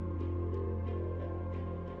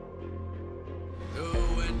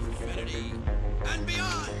eternity and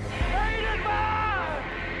beyond. Rated man!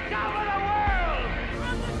 Top of the world!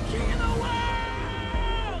 I'm the king of the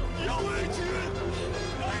world! Yo, Adrian!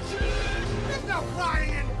 Adrian! There's no flying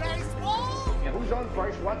in baseball! Yeah, who's on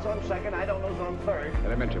first, what's on second, I don't know who's on third.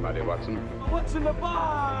 Elementary, my dear Watson. What's in the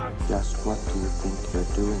box? Just what do you think you're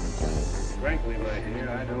doing, Dave? Frankly, my dear,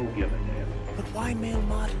 I don't give a damn. But why male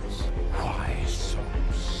models? Why so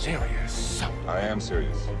serious? I am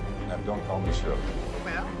serious. And don't call me Shirley.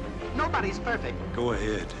 Well, nobody's perfect. Go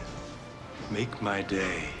ahead. Make my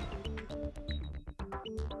day.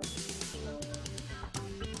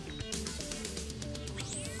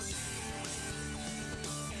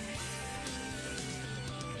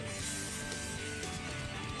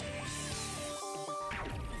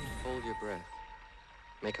 Hold your breath.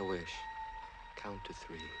 Make a wish. Count to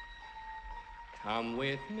 3. Come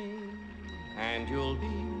with me, and you'll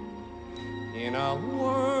be in a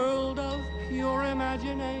world of pure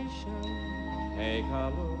imagination. Take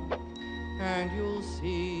a look, and you'll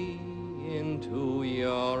see into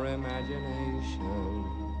your imagination.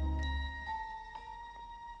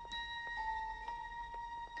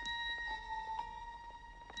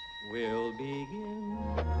 We'll begin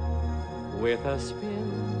with a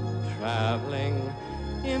spin, traveling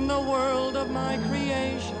in the world of my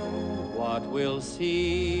creation. What we'll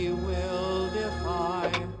see will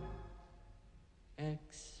defy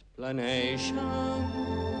explanation.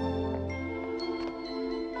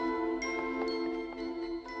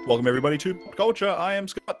 Welcome everybody to Pop Culture. I am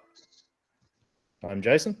Scott. I'm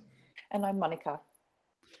Jason. And I'm Monica.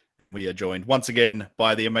 We are joined once again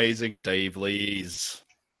by the amazing Dave Lees.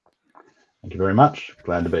 Thank you very much.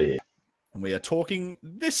 Glad to be here. And we are talking,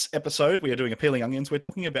 this episode, we are doing a Peeling Onions. We're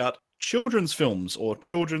talking about children's films or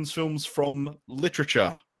children's films from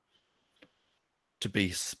literature, to be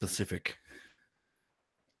specific.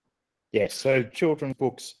 Yes, so children's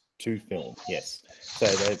books to film, yes. So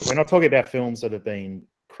we're not talking about films that have been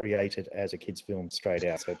created as a kid's film straight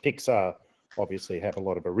out. So Pixar obviously have a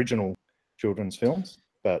lot of original children's films,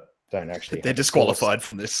 but don't actually. They're disqualified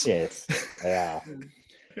from this. Yes, they are.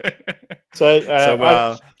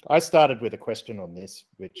 So, I started with a question on this,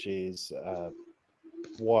 which is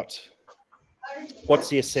what's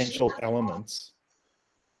the essential elements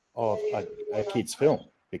of a kid's film?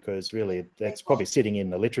 Because really, that's probably sitting in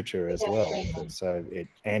the literature as well. So it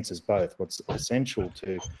answers both. What's essential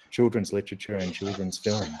to children's literature and children's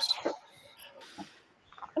films?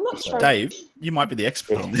 I'm not sure. Dave, you might be the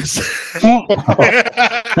expert on this.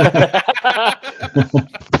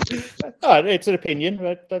 Oh, it's an opinion,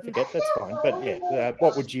 but don't forget, that's fine. But yeah,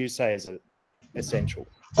 what would you say is essential?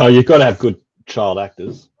 Oh, you've got to have good child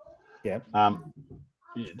actors. Yeah.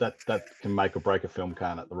 That can make or break a film,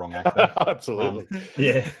 can't it? The wrong actor. Absolutely.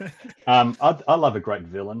 Yeah. I love a great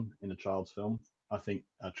villain in a child's film. I think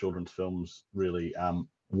children's films really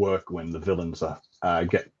work when the villains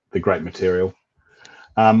get the great material.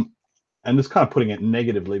 And it's kind of putting it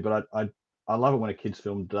negatively, but I love it when a kid's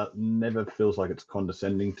film never feels like it's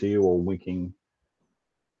condescending to you or winking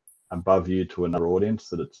above you to another audience,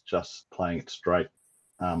 that it's just playing it straight.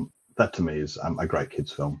 That to me is a great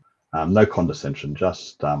kid's film. No condescension,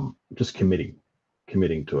 just committing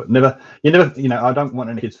to it. I don't want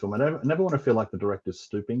any kids film. I never want to feel like the director's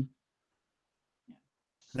stooping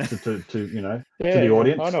to the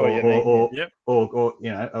audience, I know what you mean.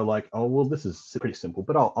 or like, oh well, this is pretty simple,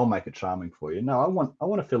 but I'll make it charming for you. No, I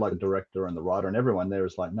want to feel like the director and the writer and everyone there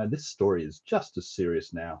is like, no, this story is just as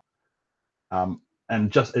serious now,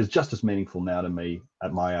 and is just as meaningful now to me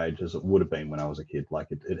at my age as it would have been when I was a kid. Like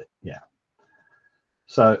it.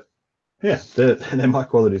 So. Yeah, they're my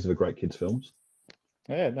qualities of a great kids' films.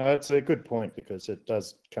 Yeah, no, it's a good point, because it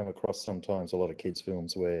does come across sometimes a lot of kids'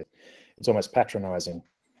 films where it's almost patronizing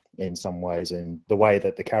in some ways, in the way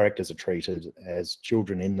that the characters are treated as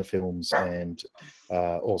children in the films, and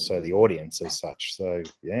also the audience as such. So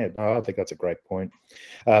yeah, no, I think that's a great point.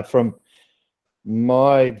 From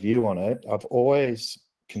my view on it, I've always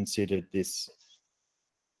considered this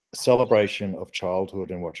celebration of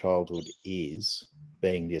childhood and what childhood is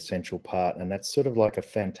being the essential part, and that's sort of like a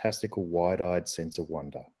fantastical, wide-eyed sense of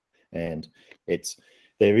wonder. And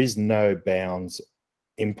there is no bounds,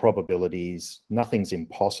 improbabilities, nothing's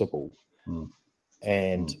impossible,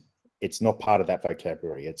 and it's not part of that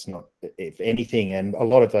vocabulary. It's not, if anything, and a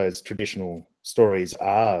lot of those traditional stories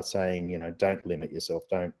are saying, don't limit yourself,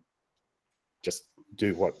 don't just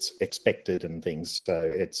do what's expected and things. So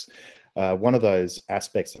it's one of those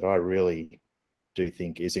aspects that I really do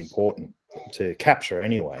think is important to capture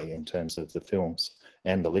anyway, in terms of the films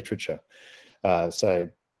and the literature. So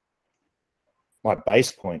my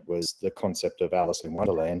base point was the concept of Alice in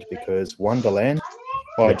Wonderland, because Wonderland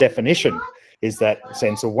by definition, is that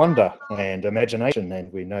sense of wonder and imagination.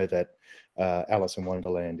 And we know that Alice in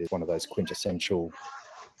Wonderland is one of those quintessential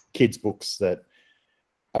kids' books that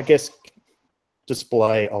I guess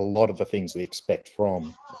display a lot of the things we expect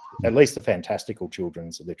from at least the fantastical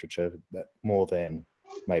children's literature, but more than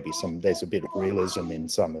maybe some. There's a bit of realism in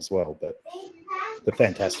some as well, but the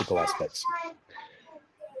fantastical aspects.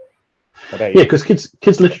 Yeah, because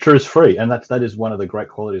kids literature is free, and that is one of the great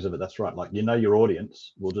qualities of it. That's right. Like, you know, your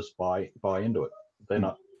audience will just buy into it. They're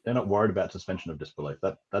not worried about suspension of disbelief.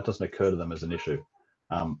 That doesn't occur to them as an issue.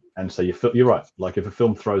 And so you're right. Like, if a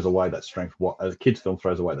film throws away that strength, a kid's film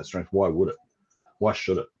throws away that strength, why would it? Why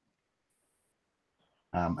should it?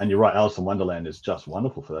 And you're right. Alice in Wonderland is just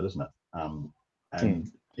wonderful for that, isn't it?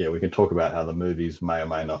 Yeah, we can talk about how the movies may or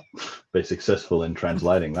may not be successful in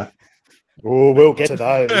translating that. Oh, we'll get to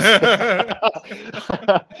those.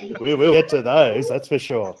 We will get to those, that's for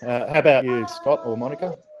sure. How about you, Scott or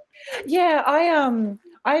Monica? Yeah,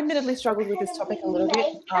 I admittedly struggled with this topic a little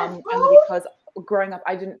bit, only because growing up,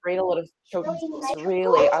 I didn't read a lot of children's books,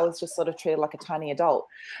 really. I was just sort of treated like a tiny adult.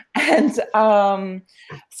 And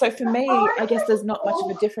so for me, I guess there's not much of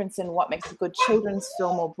a difference in what makes a good children's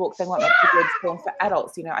film or book than what makes a good film for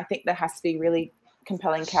adults. You know, I think there has to be really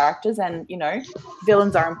compelling characters, and, you know,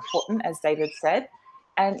 villains are important, as David said,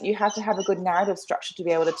 and you have to have a good narrative structure to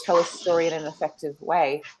be able to tell a story in an effective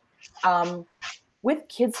way. With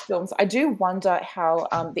kids' films, I do wonder how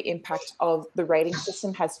the impact of the rating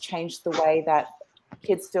system has changed the way that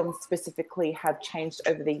kids' films specifically have changed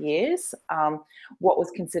over the years. What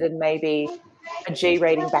was considered maybe a G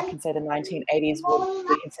rating back in, say, the 1980s would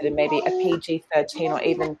be considered maybe a PG-13 or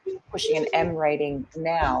even pushing an M rating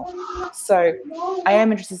now. So I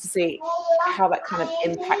am interested to see how that kind of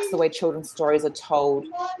impacts the way children's stories are told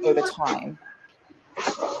over time.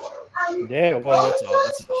 Yeah, well, that's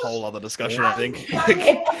a whole other discussion, I think.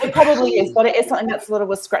 It probably is, but it is something that sort of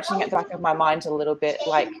was scratching at the back of my mind a little bit.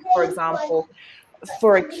 Like, for example,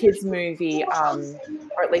 for a kids movie,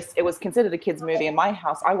 or at least it was considered a kids movie in my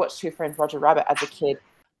house, I watched Who Framed Roger Rabbit as a kid.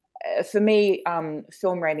 For me,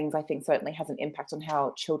 film ratings, I think, certainly has an impact on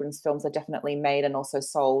how children's films are definitely made and also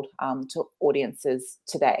sold to audiences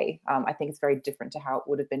today. I think it's very different to how it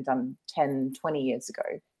would have been done 10, 20 years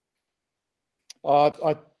ago.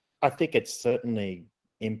 I think it certainly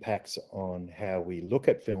impacts on how we look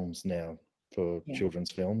at films now for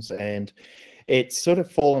children's films. And it's sort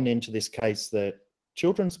of fallen into this case that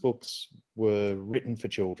children's books were written for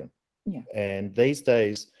children. Yeah. And these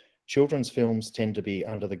days, children's films tend to be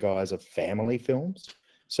under the guise of family films.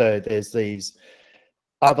 So there's these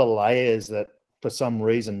other layers that for some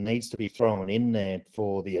reason needs to be thrown in there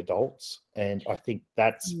for the adults. And I think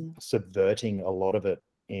that's subverting a lot of it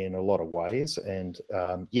in a lot of ways, and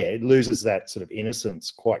it loses that sort of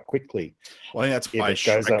innocence quite quickly. Well, I think that's why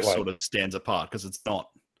Shrek sort of stands apart, because it's not,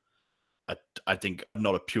 I think,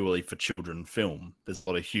 not a purely for children film. There's a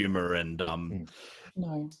lot of humor and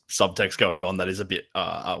subtext going on that is a bit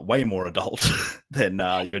way more adult than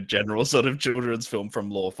your general sort of children's film, from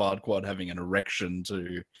Lord Farquaad having an erection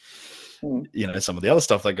to you know, some of the other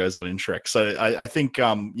stuff that goes on in Shrek. So I think,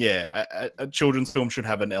 a children's film should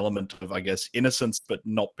have an element of, I guess, innocence, but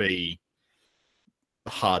not be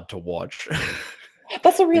hard to watch.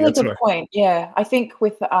 That's a really good point. Yeah, I think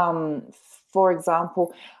with, for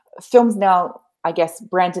example, films now, I guess,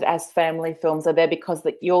 branded as family films are there because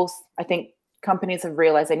I think companies have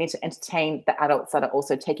realized they need to entertain the adults that are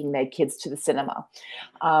also taking their kids to the cinema.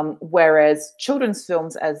 Whereas children's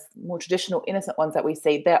films, as more traditional, innocent ones that we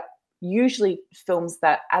see, they're usually films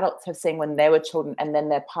that adults have seen when they were children, and then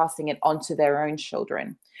they're passing it on to their own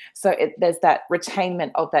children. So there's that retainment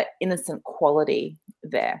of that innocent quality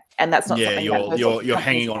there, and that's not something you're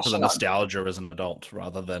hanging on to the nostalgia as an adult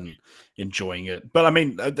rather than enjoying it. But I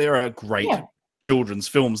mean, there are great children's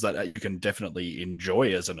films that you can definitely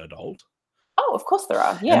enjoy as an adult. Oh, of course there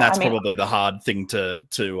are. Yeah, and that's probably the hard thing to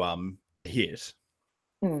hit.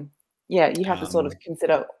 Yeah, you have to sort of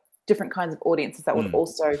consider different kinds of audiences that would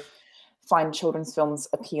also find children's films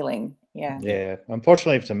appealing. Yeah.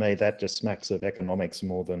 Unfortunately for me, that just smacks of economics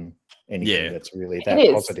more than anything that's really that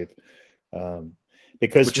positive.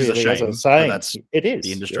 Because which really, is a shame, as I was saying, that's it is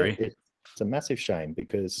the industry. It's a massive shame,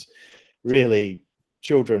 because really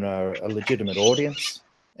children are a legitimate audience,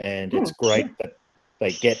 and it's great that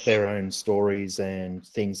they get their own stories and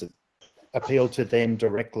things that appeal to them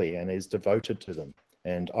directly and is devoted to them.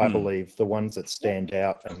 And I believe the ones that stand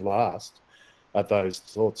out and last are those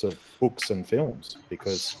sorts of books and films,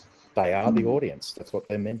 because they are the audience. That's what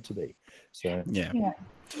they're meant to be. So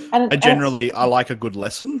And I like a good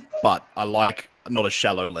lesson, but I like not a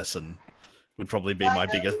shallow lesson would probably be my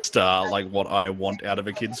biggest like what I want out of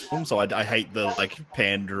a kid's film. So I hate the like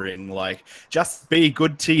pandering, like just be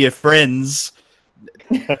good to your friends.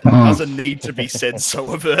 It doesn't need to be said so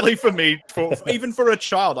overtly for me, even for a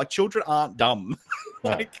child. Like children aren't dumb.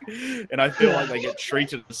 Like, and I feel like they get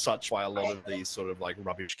treated as such by a lot of these sort of like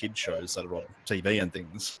rubbish kid shows that are on TV and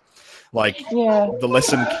things. Like the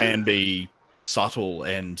lesson can be subtle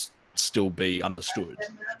and still be understood.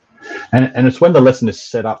 And it's when the lesson is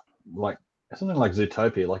set up, like something like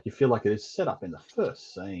Zootopia, like you feel like it is set up in the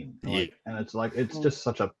first scene. Like, and it's like, it's just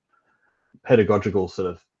such a pedagogical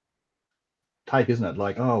sort of take, isn't it?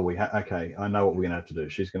 Like, oh, okay, I know what we're gonna have to do.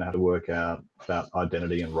 She's gonna have to work out about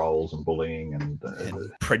identity and roles and bullying and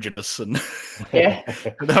prejudice and yeah.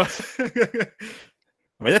 I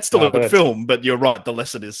mean, that's still a good film, but you're right. The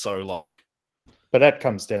lesson is so long. But that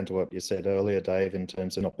comes down to what you said earlier, Dave, in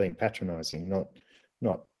terms of not being patronising, not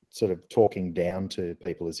sort of talking down to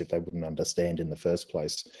people as if they wouldn't understand in the first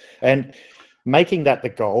place, and making that the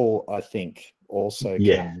goal. I think also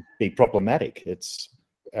can be problematic. It's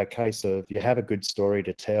a case of you have a good story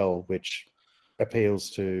to tell, which appeals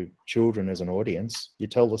to children as an audience. You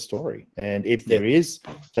tell the story, and if there is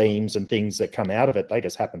themes and things that come out of it, they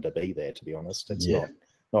just happen to be there. To be honest, it's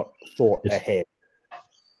not thought ahead.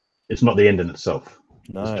 It's not the end in itself.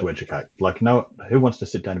 No. It's to educate. Like, no, who wants to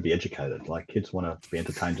sit down and be educated? Like, kids want to be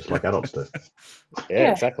entertained just like adults do.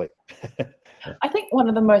 Yeah, exactly. I think one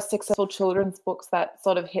of the most successful children's books that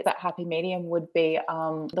sort of hit that happy medium would be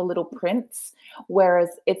The Little Prince, whereas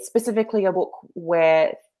it's specifically a book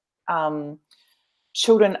where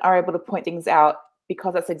children are able to point things out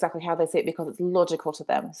because that's exactly how they see it, because it's logical to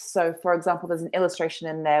them. So, for example, there's an illustration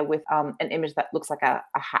in there with an image that looks like a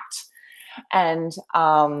hat. And,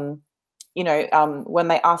 when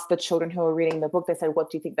they ask the children who are reading the book, they say, what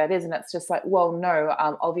do you think that is? And it's just like, well, no,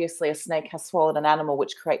 obviously a snake has swallowed an animal,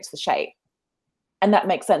 which creates the shape. And that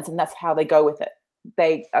makes sense. And that's how they go with it.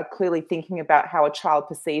 They are clearly thinking about how a child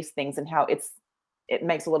perceives things and how it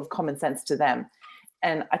makes a lot of common sense to them.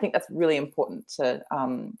 And I think that's really important to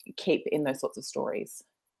keep in those sorts of stories.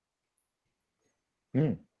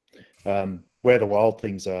 Where the Wild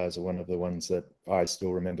Things Are is one of the ones that I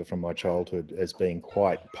still remember from my childhood as being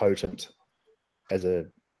quite potent as a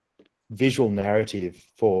visual narrative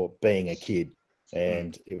for being a kid.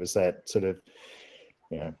 And it was that sort of,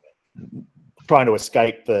 trying to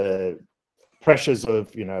escape the pressures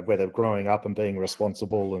of, whether growing up and being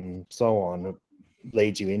responsible and so on,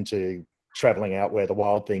 leads you into traveling out where the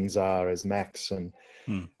wild things are as Max, and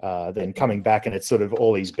then coming back, and it's sort of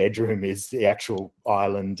all his bedroom is the actual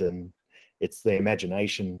island, and it's the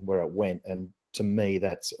imagination where it went. And to me,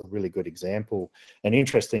 that's a really good example. And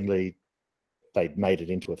interestingly, they made it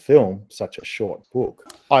into a film, such a short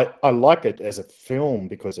book. I like it as a film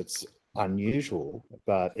because it's unusual,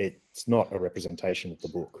 but it's not a representation of the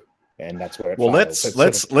book, and that's where it fails.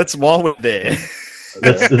 let's while we're there.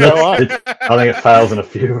 I think it fails in a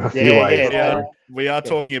few ways. Yeah. We are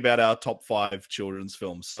talking about our top 5 children's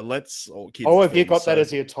films. So have you got that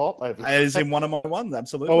as your top? As in one of my ones,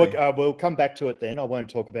 absolutely. We'll come back to it then. I won't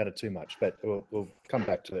talk about it too much, but we'll come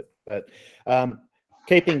back to it. But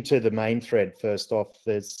keeping to the main thread first off,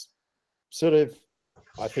 there's sort of,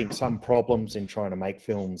 I think, some problems in trying to make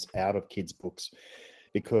films out of kids' books,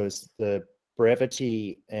 because the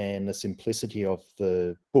brevity and the simplicity of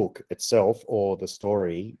the book itself or the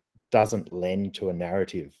story doesn't lend to a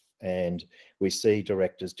narrative. And we see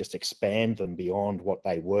directors just expand them beyond what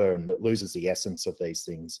they were, and it loses the essence of these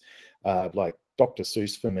things. Like Dr.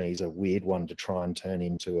 Seuss for me is a weird one to try and turn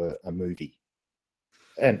into a movie.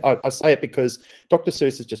 And I say it because Dr.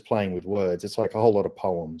 Seuss is just playing with words. It's like a whole lot of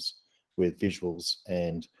poems with visuals,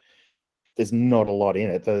 and there's not a lot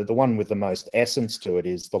in it. The one with the most essence to it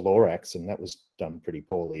is The Lorax, and that was done pretty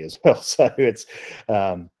poorly as well. So it's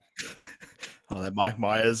that Mike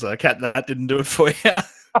Myers Cat in the Hat didn't do it for you.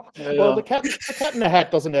 Well, the cat in the Hat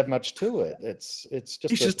doesn't have much to it. It's just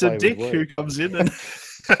he's just a dick who comes in and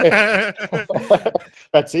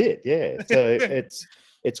that's it. Yeah. So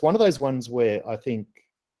it's one of those ones where I think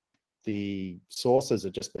the sources are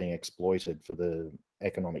just being exploited for the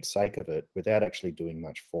economic sake of it without actually doing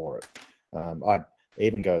much for it. I'd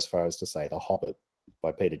even go as far as to say The Hobbit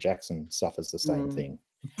by Peter Jackson suffers the same thing.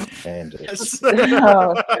 And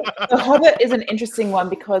The Hobbit is an interesting one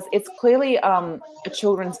because it's clearly a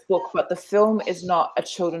children's book, but the film is not a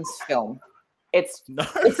children's film. It's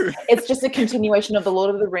just a continuation of The Lord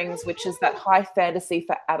of the Rings, which is that high fantasy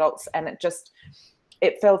for adults, and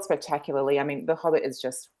it failed spectacularly. I mean, The Hobbit is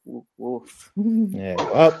just woof. Yeah,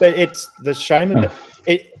 but it's the shame of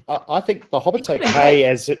it. I think The Hobbit's okay,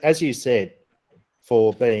 as you said,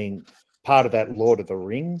 for being part of that Lord of the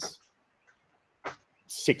Rings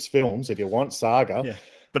 6 films if you want, saga. Yeah.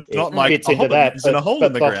 But not like fits a into Hobbit that. is in a hole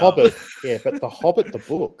in the ground. Hobbit, but the Hobbit, the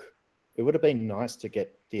book, it would have been nice to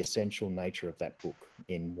get the essential nature of that book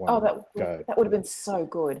in one go. That would have been so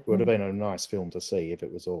good. It would have been a nice film to see if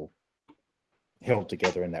it was all held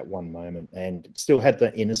together in that one moment and still had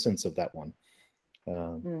the innocence of that one.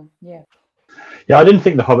 Yeah, I didn't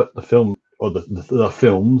think the Hobbit, the film, or the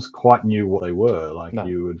films quite knew what they were. Like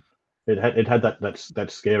it had that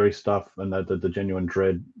scary stuff and the genuine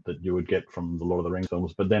dread that you would get from the Lord of the Rings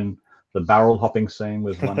films. But then the barrel hopping scene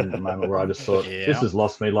was one moment where I just thought, this has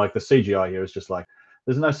lost me. Like the CGI here is just like,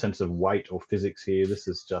 there's no sense of weight or physics here. This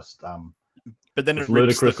is just but then it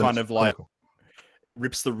rips the kind of like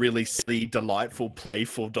rips the really silly, delightful,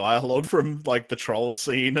 playful dialogue from like the troll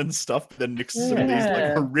scene and stuff, but then mixes with these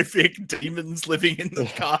like horrific demons living in the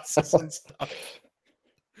castles and stuff.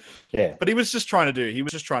 Yeah. But he was just trying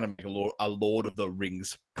to make a Lord of the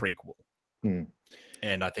Rings prequel.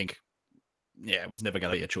 And I think it was never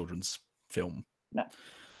going to be a children's film. No.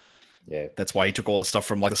 Yeah. That's why he took all the stuff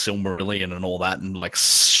from like the Silmarillion and all that and like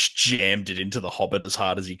jammed it into the Hobbit as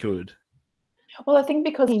hard as he could. Well, I think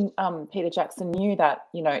because Peter Jackson knew that,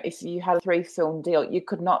 if you had a 3-film deal, you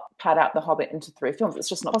could not pad out The Hobbit into 3 films. It's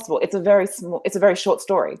just not possible. It's a very short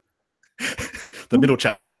story. The middle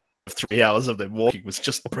chapter of 3 hours of them walking was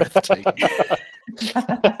just breathtaking.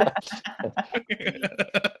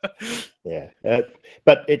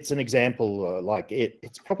 But it's an example,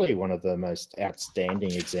 it's probably one of the most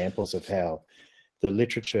outstanding examples of how the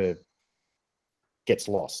literature gets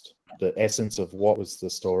lost. The essence of what was the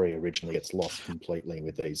story originally gets lost completely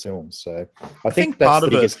with these films. So I think that's the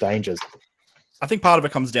biggest dangers. I think part of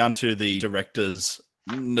it comes down to the director's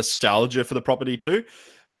nostalgia for the property too.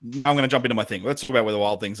 I'm going to jump into my thing. Let's talk about Where the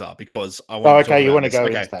Wild Things Are because I want to you want to go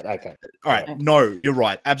into that. Okay. All right. No, you're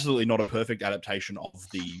right. Absolutely not a perfect adaptation of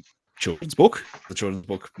the children's book. The children's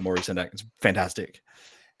book, Maurice Sendak, is fantastic.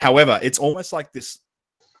 However, it's almost like this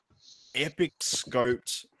epic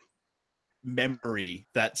scoped memory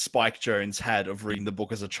that Spike Jonze had of reading the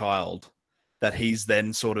book as a child that he's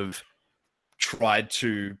then sort of tried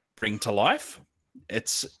to bring to life.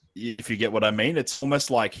 It's, if you get what I mean, it's almost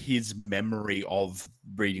like his memory of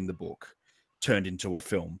reading the book turned into a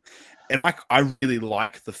film. And I really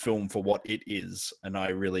like the film for what it is, and I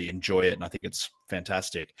really enjoy it, and I think it's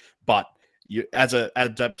fantastic. But as an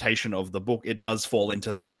adaptation of the book, it does fall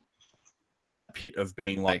into of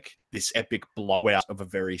being like this epic blowout of a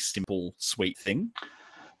very simple, sweet thing.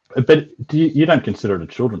 But you don't consider it a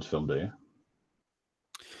children's film, do you?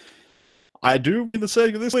 I do in the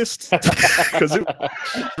setting of this list because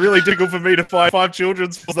it's really difficult for me to find 5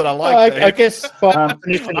 children's films that I like. I guess. I'm a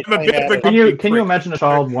bit of a can you imagine a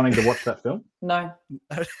child wanting to watch that film? No.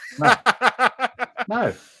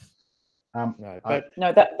 No.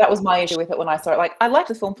 No, that was my issue with it when I saw it. Like, I liked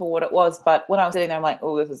the film for what it was, but when I was sitting there, I'm like,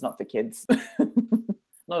 oh, this is not for kids.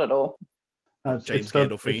 Not at all. James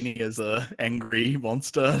Gandolfini as a angry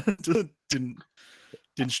monster didn't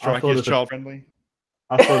strike you as child friendly.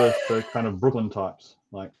 I thought it's the kind of Brooklyn types,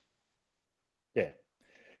 like. Yeah,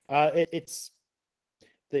 it's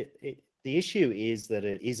the issue is that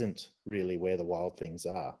it isn't really Where the Wild Things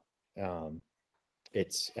Are.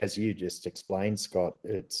 It's, as you just explained, Scott.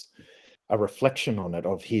 It's a reflection on it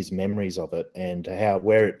of his memories of it and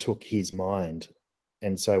where it took his mind.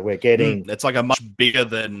 And so we're getting it's like a much bigger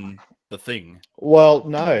than The Thing. Well,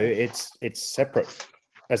 no, it's separate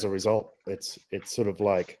as a result. It's sort of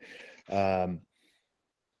like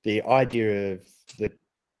the idea of the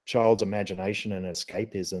child's imagination and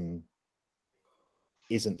escapism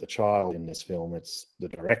isn't the child in this film, it's the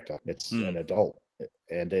director. It's an adult,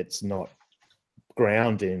 and it's not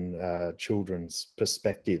ground in children's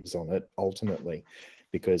perspectives on it ultimately,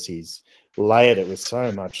 because he's layered it with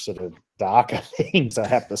so much sort of darker things, I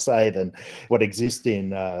have to say, than what exists in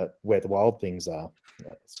Where the Wild Things Are.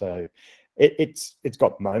 So it's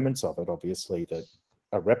got moments of it, obviously, that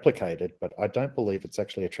are replicated, but I don't believe it's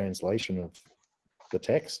actually a translation of the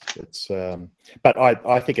text. It's but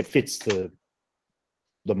I think it fits the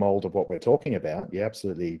mold of what we're talking about. You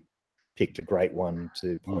absolutely picked a great one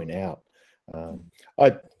to point out.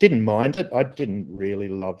 I didn't mind it. I didn't really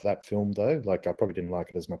love that film though. Like, I probably didn't like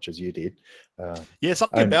it as much as you did. Yeah,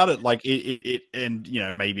 something about it, like it, and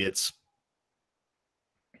maybe it's,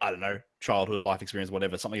 I don't know, childhood life experience,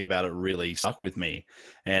 whatever. Something about it really stuck with me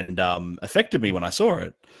and affected me when I saw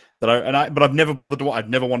it. But I've never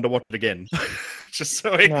wanted to watch it again. Just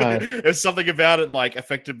so there's something about it like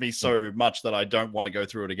affected me so much that I don't want to go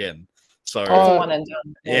through it again. So one and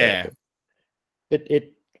done. Yeah.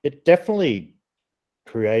 It definitely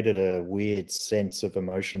created a weird sense of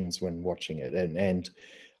emotions when watching it, and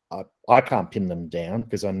I can't pin them down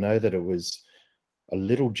because I know that it was a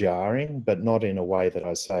little jarring, but not in a way that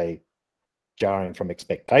I say jarring from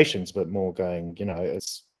expectations, but more going,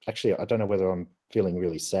 it's actually, I don't know whether I'm feeling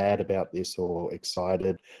really sad about this or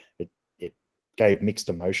excited. It gave mixed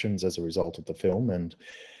emotions as a result of the film. And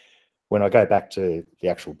when I go back to the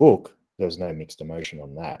actual book, there was no mixed emotion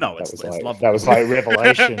on that. No, that was like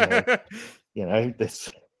revelation.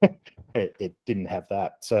 This it didn't have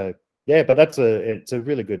that. So yeah, but it's a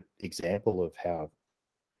really good example of how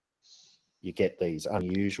you get these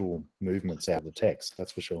unusual movements out of the text.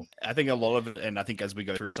 That's for sure. I think a lot of it, and I think as we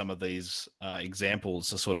go through some of these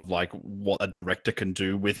examples, are sort of like what a director can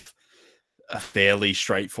do with a fairly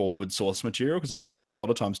straightforward source material. Because a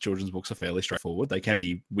lot of times children's books are fairly straightforward. They can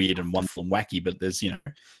be weird and wonderful and wacky, but there's,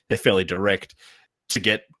 they're fairly direct to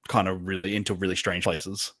get kind of really into really strange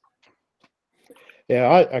places. Yeah,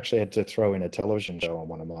 I actually had to throw in a television show on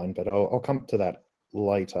one of mine, but I'll come to that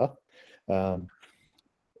later.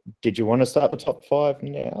 Did you want to start the top 5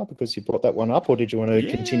 now because you brought that one up, or did you want to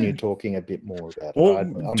continue talking a bit more about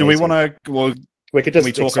it? Do we want to? Well, we could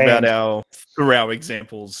just talk about through our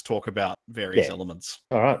examples, talk about various elements.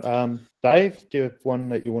 All right, Dave, do you have one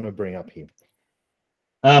that you want to bring up here?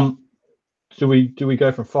 Do we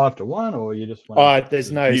go from 5 to 1, or you just want?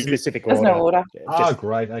 There's no specific order. There's no order. Yeah,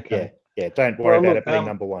 great. Okay. Yeah. Don't worry about it being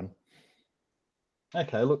number 1.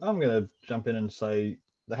 Okay. Look, I'm going to jump in and say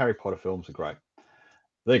the Harry Potter films are great.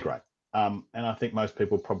 They're great. And I think most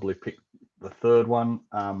people probably pick the third one.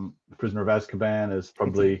 Prisoner of Azkaban is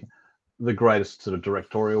probably the greatest sort of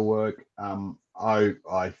directorial work.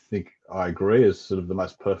 I think I agree is sort of the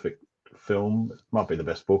most perfect film. It might be the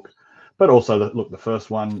best book, but also the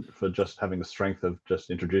first one for just having the strength of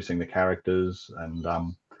just introducing the characters. And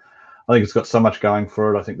I think it's got so much going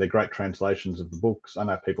for it. I think they're great translations of the books. I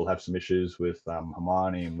know people have some issues with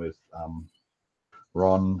Hermione and with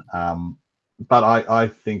Ron. But I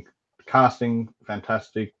think casting,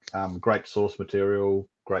 fantastic, great source material,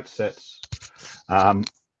 great sets.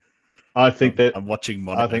 I think that I'm watching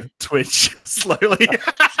Monica twitch slowly.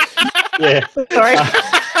 Yeah. Sorry.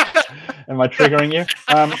 Am I triggering you?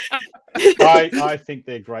 I think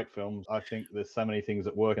they're great films. I think there's so many things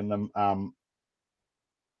that work in them.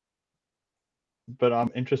 But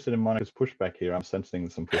I'm interested in Monica's pushback here. I'm sensing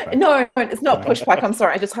some pushback. No, it's not pushback. I'm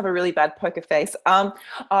sorry. I just have a really bad poker face.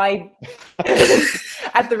 I,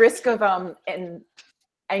 at the risk of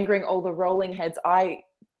angering all the rolling heads, I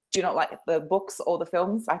do not like the books or the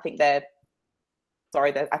films. I think they're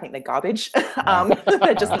garbage.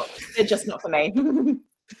 They're just not for me.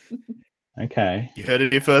 Okay. You heard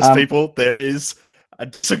it here first, people. There is a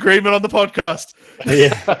disagreement on the podcast.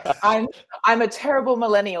 Yeah. I'm a terrible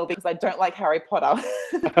millennial because I don't like Harry Potter.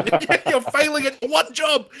 You're failing at one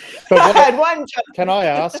job. I had one job. Can I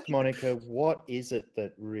ask, Monica, what is it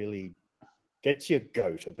that really gets your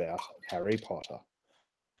goat about Harry Potter?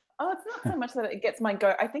 Oh, it's not so much that it gets my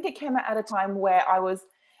goat. I think it came out at a time where I was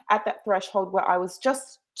at that threshold where I was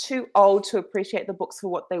just too old to appreciate the books for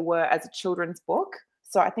what they were as a children's book.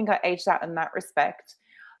 So I think I aged out in that respect.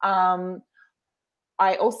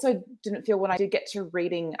 I also didn't feel when I did get to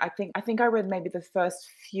reading, I think I read maybe the first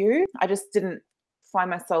few. I just didn't find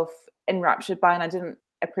myself enraptured by, and I didn't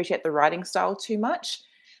appreciate the writing style too much.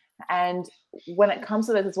 And when it comes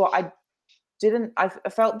to this as well, I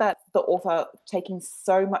felt that the author taking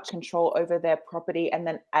so much control over their property and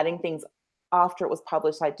then adding things after it was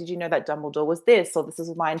published, like, did you know that Dumbledore was this, or this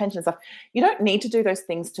is my intention and stuff. You don't need to do those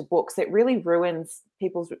things to books. It really ruins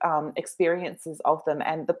people's experiences of them.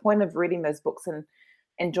 And the point of reading those books and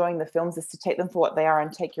enjoying the films is to take them for what they are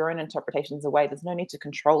and take your own interpretations away. There's no need to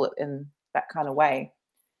control it in that kind of way.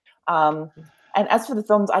 And as for the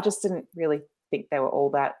films, I just didn't really think they were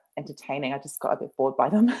all that entertaining. I just got a bit bored by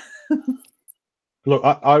them. Look,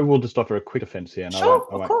 I will just offer a quick defense here, and sure,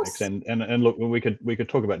 I won't extend. And look, we could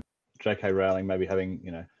talk about J.K. Rowling maybe having,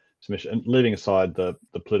 some issues, and leaving aside the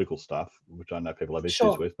political stuff, which I know people have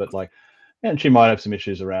issues with, but and she might have some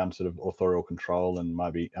issues around sort of authorial control and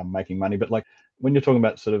maybe making money. But when you're talking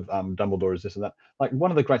about sort of Dumbledore is this and that, one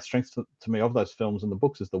of the great strengths to me of those films and the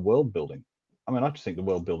books is the world building. I mean, I just think the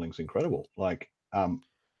world building's incredible.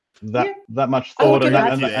 That much thought,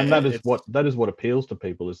 and that is what appeals to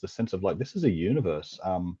people, is the sense of this is a universe.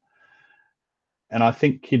 And I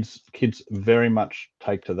think kids very much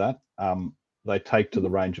take to that. They take to the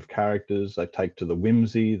range of characters, they take to the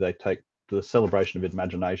whimsy, they take to the celebration of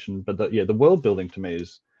imagination. But the world building to me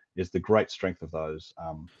is the great strength of those,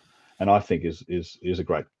 and I think is a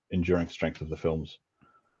great enduring strength of the films.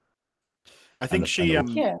 I think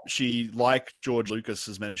she, like George Lucas,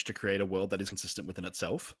 has managed to create a world that is consistent within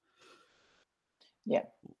itself. Yeah.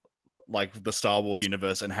 like the Star Wars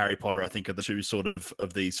universe and Harry Potter, I think, are the two sort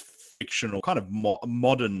of these fictional kind of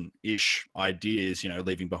modern-ish ideas,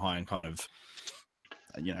 leaving behind kind of,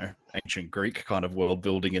 ancient Greek kind of world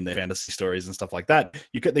building in their fantasy stories and stuff like that.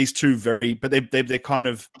 You get these two but they're kind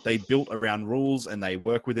of, they built around rules and they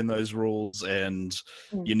work within those rules. And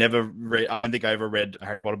you never read, I don't think I ever read a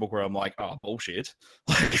Harry Potter book where I'm like, oh, bullshit.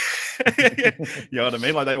 You know what I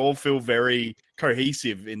mean? Like they all feel very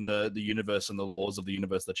cohesive in the universe and the laws of the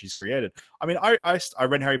universe that she's created. I mean, I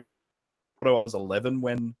read Harry Potter when I was 11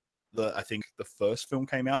 when I think the first film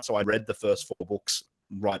came out. So I read the first 4 books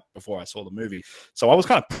right before I saw the movie. So I was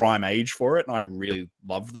kind of prime age for it and I really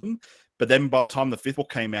loved them. But then by the time the 5th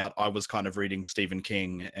book came out, I was kind of reading Stephen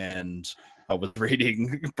King and I was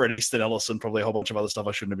reading Bret Easton Ellis and probably a whole bunch of other stuff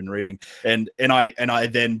I shouldn't have been reading. And I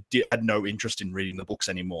then had no interest in reading the books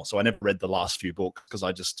anymore. So I never read the last few books because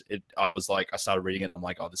I started reading it and I'm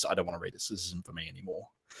like, oh, I don't want to read this. This isn't for me anymore.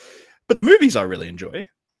 But the movies I really enjoy.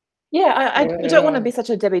 Yeah, I don't want to be such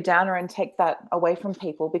a Debbie Downer and take that away from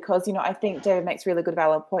people because, I think David makes really good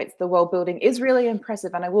valid points. The world building is really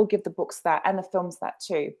impressive and I will give the books that and the films that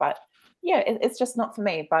too. But yeah, it's just not for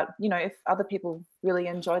me. But, if other people really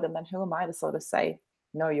enjoy them, then who am I to sort of say,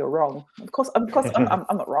 no, you're wrong? Of course, I'm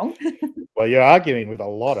not wrong. Well, you're arguing with a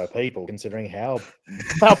lot of people considering how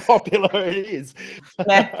popular it is.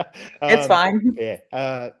 Yeah, it's fine.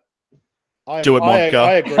 Yeah. Do it, Monica.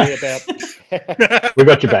 I agree about. We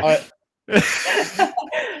got your back.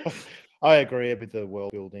 I agree with the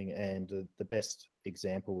world building, and the best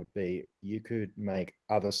example would be you could make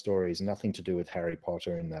other stories nothing to do with Harry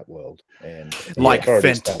Potter in that world, and like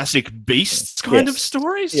Fantastic Beasts kind of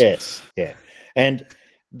stories. Yes, yeah, and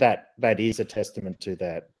that is a testament to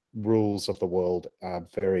that. Rules of the world are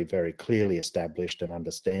very, very clearly established and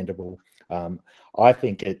understandable. I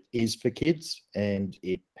think it is for kids, and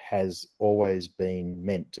it has always been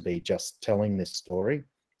meant to be just telling this story,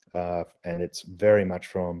 and it's very much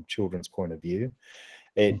from children's point of view.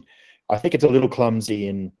 I think it's a little clumsy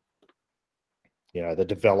in, the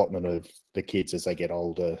development of the kids as they get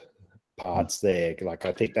older parts there. Like,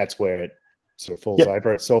 I think that's where it sort of falls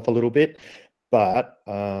over itself a little bit. But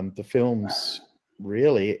the films...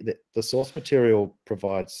 really, the source material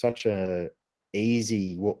provides such a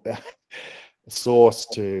easy source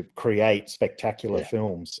to create spectacular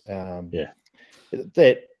films.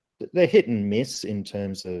 That they're hit and miss in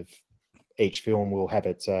terms of each film will have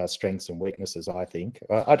its strengths and weaknesses. I think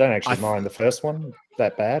I don't actually mind the first one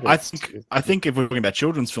that bad. I think if we're talking about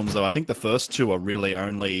children's films, though, I think the first 2 are really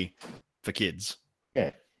only for kids.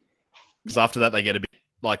 Yeah, because after that they get a bit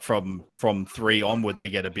like from 3 onward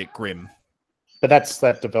they get a bit grim. But that's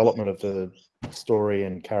that development of the story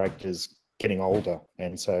and characters getting older,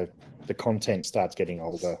 and so the content starts getting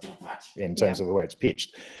older in terms of the way it's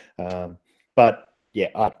pitched. But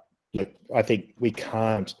yeah, I think we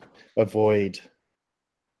can't avoid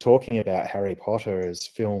talking about Harry Potter as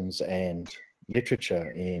films and literature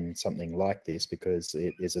in something like this because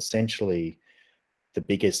it is essentially the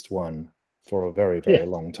biggest one for a very, very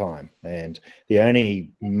long time. And the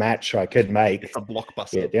only match I could make... It's a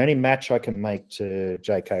blockbuster. Yeah, the only match I can make to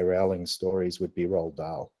J.K. Rowling's stories would be Roald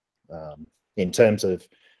Dahl. In terms of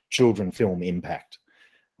children film impact,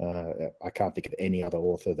 I can't think of any other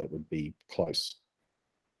author that would be close.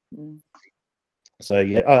 So,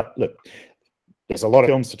 yeah, look, there's a lot of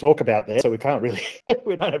films to talk about there, so we can't really...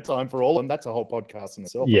 we don't have time for all of them. That's a whole podcast in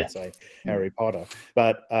itself, I'd say, Harry Potter.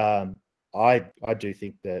 But... I do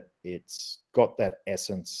think that it's got that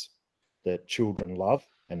essence that children love,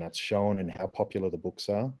 and that's shown in how popular the books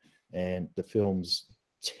are. And the films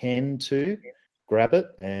tend to grab it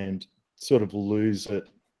and sort of lose it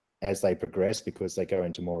as they progress because they go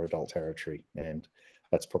into more adult territory. And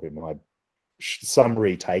that's probably my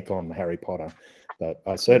summary take on Harry Potter. But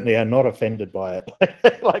I certainly am not offended by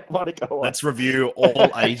it. Like Monica. Let's review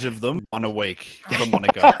all 8 of them on a week for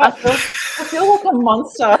Monica. I feel like a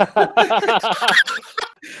monster.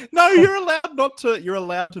 No, you're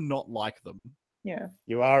allowed to not like them. Yeah.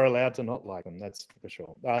 You are allowed to not like them, that's for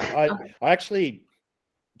sure. I actually,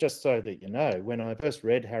 just so that you know, when I first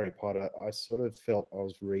read Harry Potter, I sort of felt I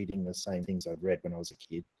was reading the same things I'd read when I was a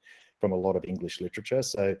kid from a lot of English literature.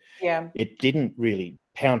 So it didn't really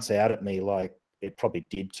pounce out at me like it probably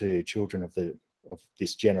did to children of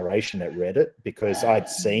this generation that read it, because I'd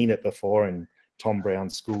seen it before in Tom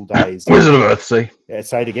Brown's School Days. Wizard of Earthsea. Yeah,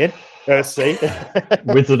 say it again. Earthsea.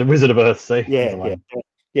 Wizard of Earthsea.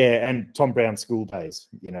 Yeah, and Tom Brown's School Days.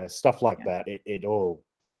 Stuff like that.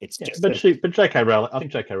 It's just. But J.K. Rowling. I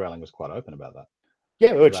think J.K. Rowling was quite open about that.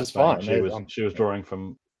 Yeah, which is fine. She was drawing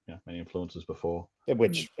from many influences before,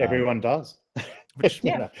 which everyone does.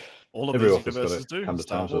 all of Every these author's universes got to do. come to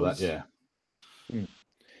Star terms with Wars. that. Yeah.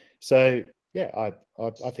 So yeah, I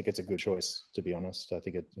think it's a good choice, to be honest. I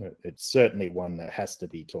think it's certainly one that has to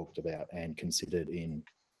be talked about and considered in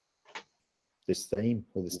this theme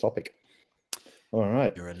or this topic. All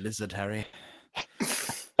right. You're a lizard, Harry.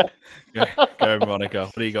 Go, Monica.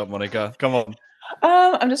 What do you got, Monica? Come on.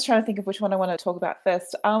 I'm just trying to think of which one I want to talk about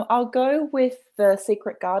first. I'll go with The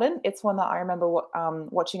Secret Garden. It's one that I remember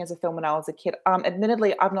watching as a film when I was a kid.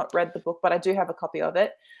 Admittedly, I've not read the book, but I do have a copy of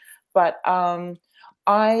it. But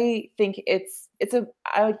I think it's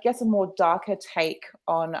I guess a more darker take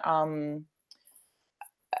on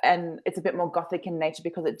and it's a bit more gothic in nature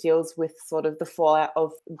because it deals with sort of the fallout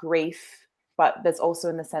of grief, but there's also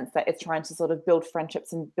in the sense that it's trying to sort of build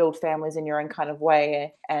friendships and build families in your own kind of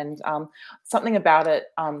way. And something about it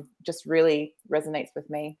just really resonates with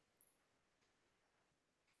me.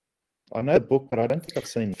 I know the book, but I don't think I've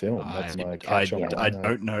seen the film. That's my catch on. I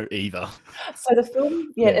don't know either. So the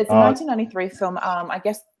film, it's a 1993 film. I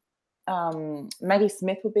guess Maggie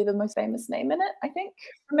Smith would be the most famous name in it, I think,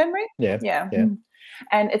 from memory. Yeah.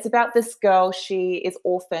 And it's about this girl. She is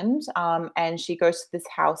orphaned, and she goes to this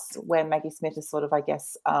house where Maggie Smith is sort of, I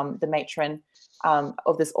guess, the matron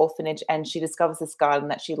of this orphanage, and she discovers this garden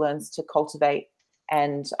that she learns to cultivate.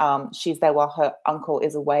 And she's there while her uncle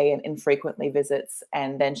is away and infrequently visits,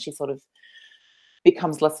 and then she sort of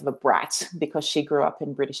becomes less of a brat because she grew up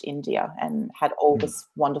in British India and had all this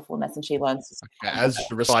wonderfulness, and she learns. As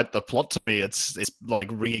you recite the plot to me, it's like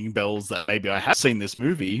ringing bells that maybe I have seen this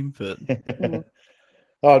movie, but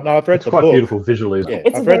oh no, I've read the quite book. Beautiful visually. Yeah,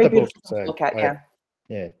 it's I've a very read the book. beautiful to look at.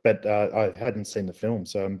 Yeah, but I hadn't seen the film,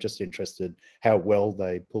 so I'm just interested how well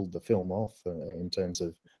they pulled the film off in terms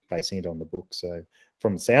of basing it on the book. So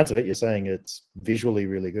from the sounds of it, you're saying it's visually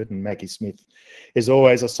really good, and Maggie Smith is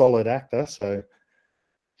always a solid actor. So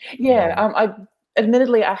I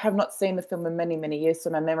admittedly I have not seen the film in many years, so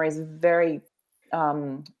my memory is very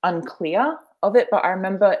unclear of it. But I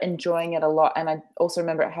remember enjoying it a lot, and I also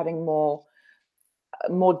remember it having more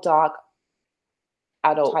dark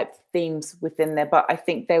adult type themes within there. But I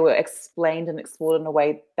think they were explained and explored in a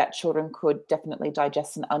way that children could definitely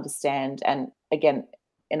digest and understand, and again,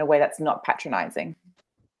 in a way that's not patronizing.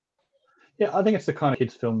 Yeah, I think it's the kind of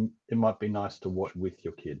kids film it might be nice to watch with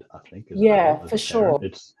your kid, I think. For sure.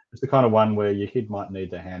 It's the kind of one where your kid might need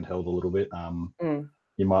their handheld a little bit.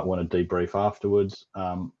 You might want to debrief afterwards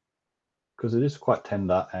because it is quite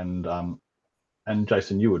tender, and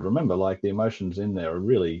Jason, you would remember, like, the emotions in there are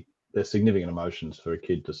they're significant emotions for a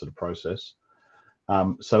kid to sort of process.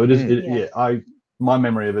 So it is, my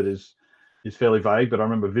memory of it is fairly vague, but I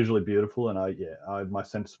remember visually beautiful, and my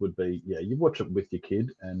sense would be, you watch it with your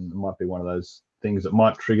kid, and it might be one of those things that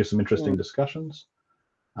might trigger some interesting discussions.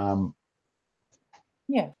 Oh,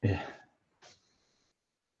 okay.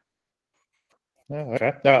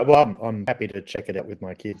 Well, I'm happy to check it out with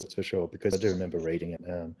my kids, that's for sure, because I do remember reading it.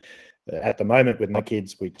 At the moment with my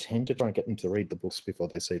kids, we tend to try and get them to read the books before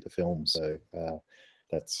they see the film, so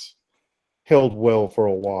that's held well for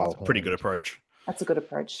a while. That's a pretty good approach. That's a good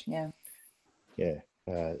approach.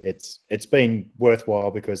 It's been worthwhile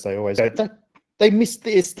because they always go, they missed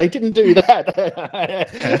this, they didn't do that.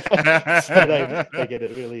 So they get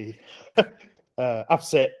it really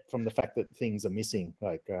upset from the fact that things are missing.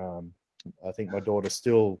 Like I think my daughter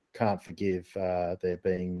still can't forgive there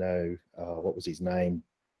being no what was his name?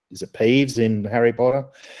 Is it Peeves in Harry Potter?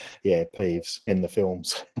 Yeah, Peeves in the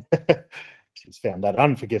films. She's found that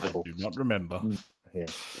unforgivable. I do not remember.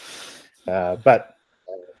 But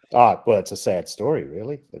well, it's a sad story,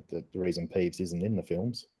 really. The reason Peeves isn't in the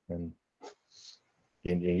films, and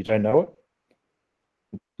you don't know it.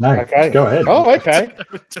 No, okay, go ahead. Oh, okay.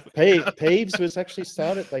 Peeves was actually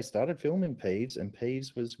They started filming Peeves, and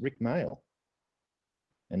Peeves was Rick Mayall,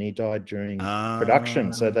 and he died during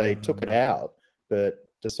production, so they took it out, but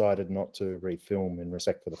decided not to refilm in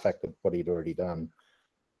respect for the fact of what he'd already done.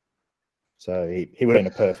 So he would have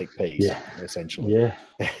been a perfect Peeves, essentially. Yeah.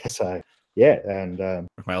 So and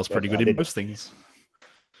Rick Mayall's pretty good in most things.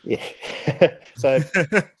 Yeah. So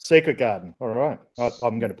Secret Garden. All right.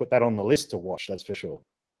 I'm going to put that on the list to watch, that's for sure.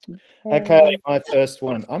 Okay, my first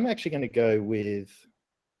one. I'm actually going to go with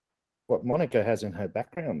what Monica has in her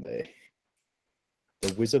background there.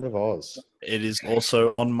 The Wizard of Oz. It is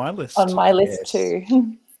also on my list. On my list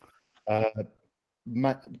too.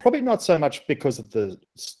 Probably not so much because of the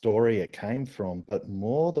story it came from, but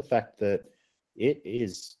more the fact that it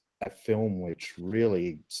is a film which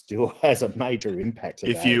really still has a major impact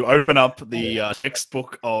today. If you open up the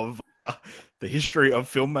textbook of the history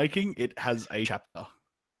of filmmaking, it has a chapter.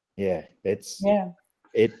 Yeah,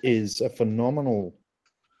 it is a phenomenal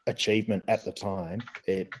achievement at the time.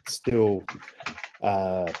 It still,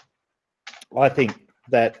 I think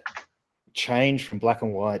that change from black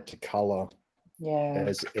and white to color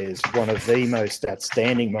is one of the most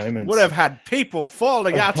outstanding moments. Would have had people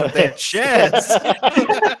falling out of their chairs.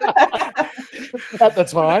 At the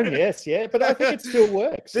time, yes, yeah. But I think it still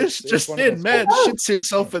works. This man shits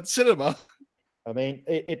himself in cinema. I mean,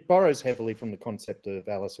 it borrows heavily from the concept of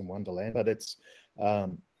Alice in Wonderland, but it's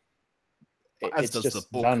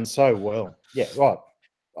just done so well. Yeah, right.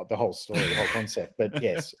 The whole story, the whole concept. But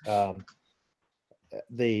yes,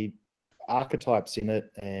 the archetypes in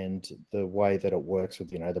it and the way that it works with,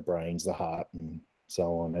 the brains, the heart, and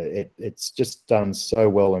so on. It's just done so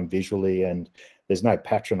well and visually, and there's no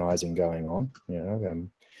patronizing going on.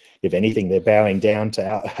 If anything, they're bowing down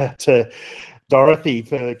to Dorothy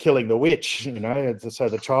for killing the witch. So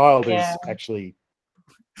the child is actually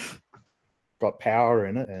got power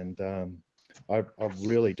in it, and I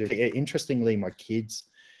really do. Interestingly, my kids,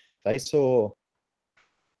 they saw.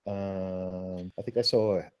 I think they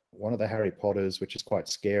saw one of the Harry Potters, which is quite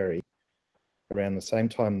scary, around the same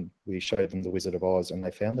time we showed them The Wizard of Oz, and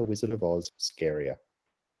they found The Wizard of Oz scarier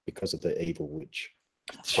because of the evil witch.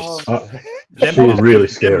 She was really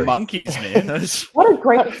scary. Monkeys, man. What a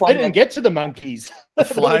great fun. I didn't get to the monkeys. The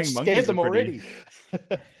flying monkeys scared them already.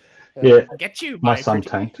 Yeah, I'll get you, my son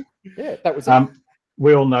tanked. Yeah, that was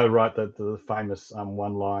we all know, right, that the famous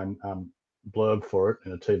one-line blurb for it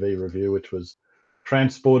in a TV review, which was,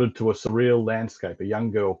 transported to a surreal landscape, a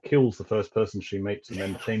young girl kills the first person she meets and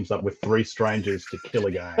then teams up with 3 strangers to kill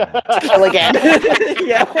again. Kill again.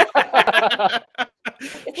 Yeah.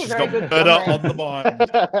 She's got murder on the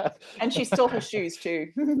mind. And she stole her shoes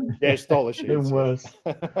too. Yeah, she stole her shoes. Even worse.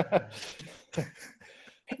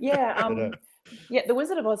 Yeah. Yeah, The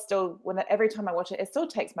Wizard of Oz still, every time I watch it, it still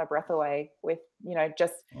takes my breath away with,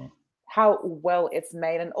 just how well it's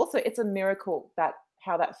made. And also it's a miracle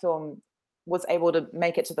how that film was able to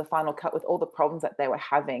make it to the final cut with all the problems that they were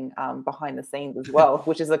having behind the scenes as well,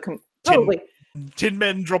 which is probably Tin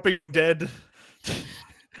Men dropping dead,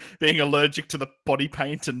 being allergic to the body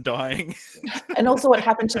paint and dying. And also what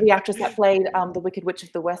happened to the actress that played the Wicked Witch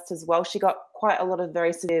of the West as well. She got quite a lot of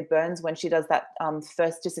very severe burns when she does that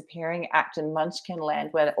first disappearing act in Munchkin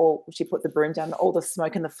Land, where she put the broom down, all the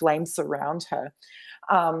smoke and the flames surround her.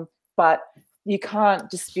 But you can't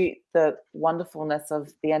dispute the wonderfulness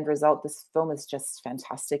of the end result. This film is just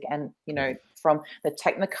fantastic. And, from the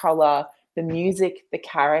Technicolor, the music, the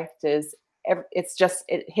characters, it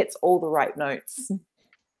hits all the right notes.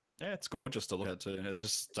 Yeah, it's gorgeous to look at too. It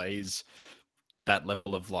just stays that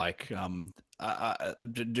level of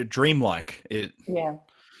dreamlike.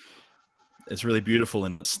 It's really beautiful,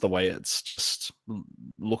 and it's the way it's just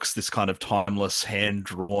looks this kind of timeless,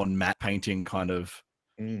 hand-drawn matte painting kind of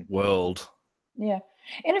world. Yeah,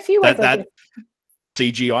 in a few ways. That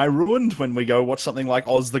CGI ruined when we go watch something like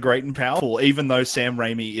Oz the Great and Powerful, even though Sam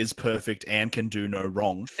Raimi is perfect and can do no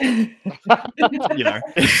wrong. He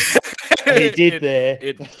did there.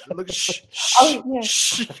 I was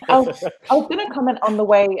going to comment on the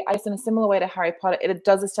way, I guess in a similar way to Harry Potter, it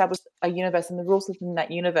does establish a universe and the rules within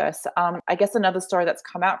that universe. I guess another story that's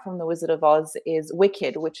come out from The Wizard of Oz is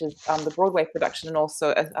Wicked, which is the Broadway production and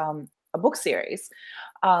also a book series.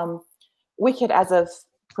 Wicked as a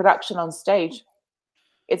production on stage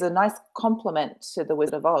is a nice complement to The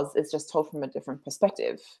Wizard of Oz. It's just told from a different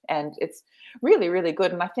perspective, and it's really, really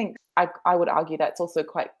good. And I think I would argue that's also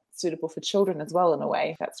quite suitable for children as well, in a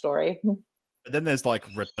way, that story. But then there's like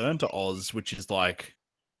Return to Oz, which is like,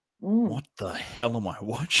 what the hell am I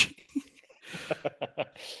watching?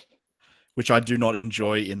 Which I do not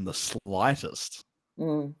enjoy in the slightest.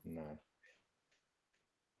 No.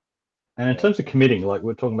 And in terms of committing, like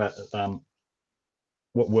we're talking about,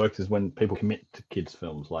 what works is when people commit to kids'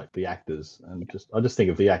 films, like the actors, and I just think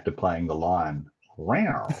of the actor playing the lion.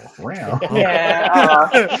 Row, row. Yeah.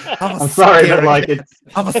 I'm sorry, but like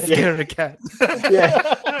I'm a scary cat.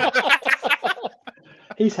 Yeah.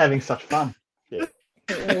 He's having such fun. Yeah.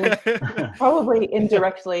 Probably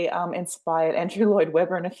indirectly inspired Andrew Lloyd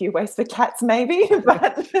Webber in a few ways for cats, maybe.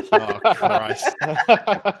 But oh Christ.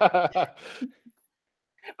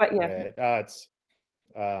 But yeah. It's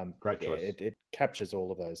great choice. It captures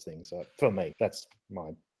all of those things. For me, that's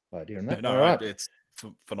my idea. No, right. It's a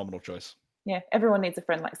phenomenal choice. Yeah, everyone needs a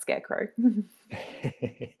friend like Scarecrow.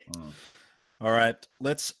 All right,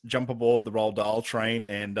 let's jump aboard the Roald Dahl train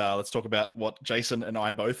and let's talk about what Jason and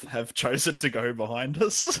I both have chosen to go behind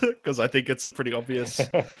us, because I think it's pretty obvious.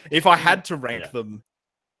 If I had to rank them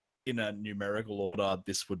in a numerical order,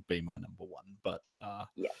 this would be my number one. But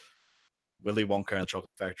Willy Wonka and the Chocolate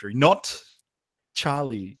Factory, not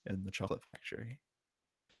Charlie and the Chocolate Factory.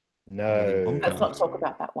 No. Let's not talk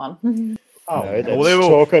about that one. Oh, no,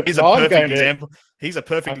 well, he's a perfect example. He's a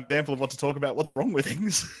perfect example of what to talk about. What's wrong with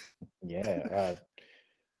things? Yeah,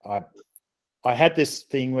 I had this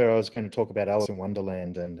thing where I was going to talk about Alice in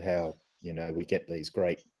Wonderland and how, you know, we get these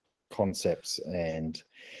great concepts and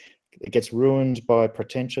it gets ruined by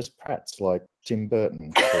pretentious prats like Tim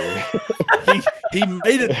Burton. he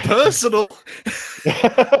made it personal.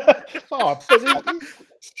 Oh,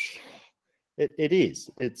 it is.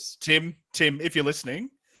 It's Tim, if you're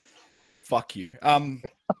listening, fuck you.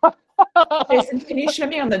 Jason, can you show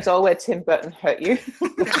me on the doll where Tim Burton hurt you?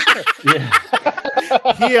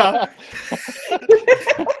 Here.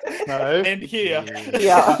 No. And here.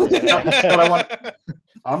 Yeah. But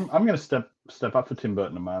I'm going to step up for Tim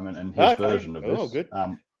Burton a moment and his version of this. Oh, good.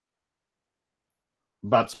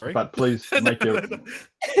 But please make your.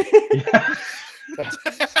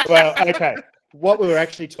 Well, okay. What we were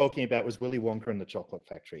actually talking about was Willy Wonka and the Chocolate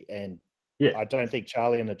Factory, and I don't think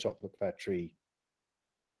Charlie and the Chocolate Factory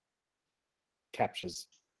captures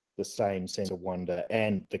the same sense of wonder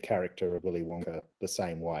and the character of Willy Wonka the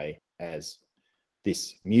same way as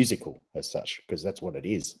this musical as such, because that's what it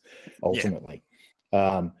is ultimately.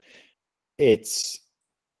 It's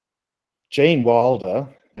Gene Wilder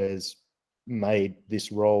has made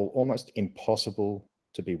this role almost impossible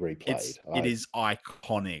to be replayed. It is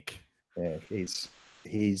iconic. Yeah, he's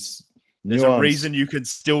There's a reason you can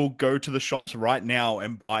still go to the shops right now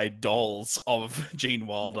and buy dolls of Gene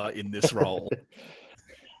Wilder in this role.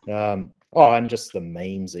 And just the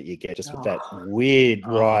memes that you get, just with that weird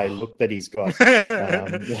wry look that he's got.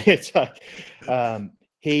 It's like,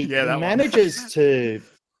 he manages to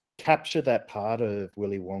capture that part of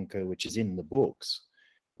Willy Wonka, which is in the books,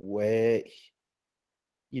 where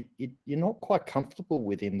you're not quite comfortable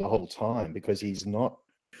with him the whole time because he's not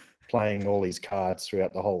playing all his cards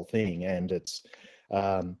throughout the whole thing, and it's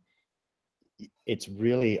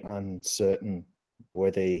really uncertain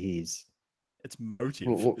whether he's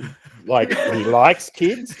motive. Like, he likes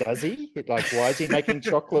kids, does he? Like, why is he making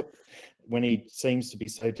chocolate when he seems to be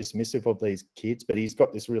so dismissive of these kids? But he's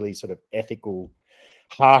got this really sort of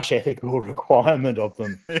harsh ethical requirement of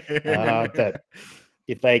them that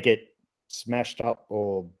if they get smashed up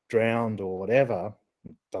or drowned or whatever,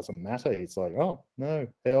 it doesn't matter. It's like, oh no,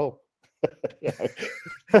 help.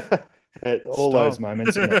 All those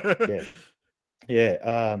moments.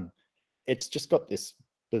 It's just got this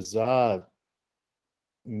bizarre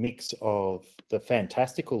mix of the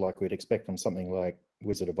fantastical, like we'd expect from something like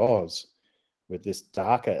Wizard of Oz, with this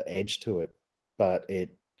darker edge to it. But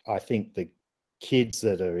I think the kids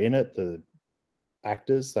that are in it, the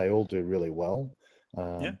actors, they all do really well.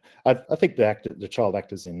 I think the child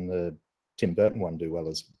actors in the Tim Burton one do well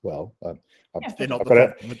as well. They're not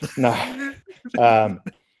no.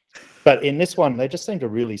 But in this one, they just seem to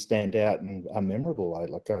really stand out and are memorable.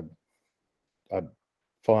 I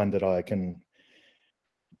find that I can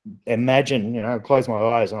imagine, close my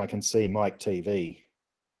eyes and I can see Mike TV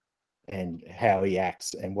and how he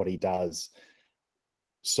acts and what he does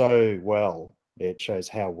so well. It shows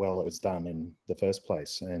how well it was done in the first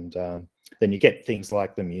place. And then you get things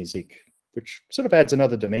like the music, which sort of adds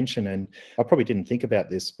another dimension. And I probably didn't think about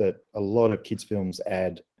this, but a lot of kids' films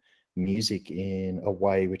add music in a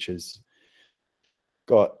way which has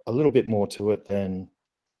got a little bit more to it than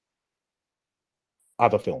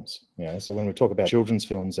other films. So when we talk about children's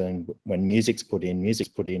films and when music's put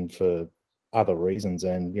in for other reasons,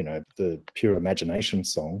 and the pure imagination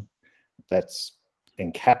song, that's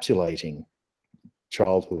encapsulating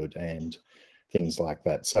childhood and things like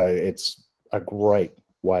that. So it's a great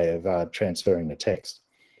way of transferring the text.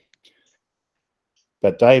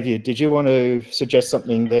 But Dave, did you want to suggest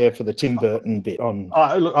something there for the Tim Burton bit on?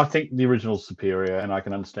 Look, I think the original's superior, and I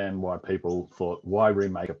can understand why people thought, why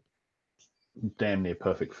remake a damn near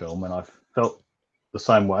perfect film? And I felt the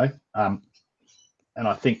same way. And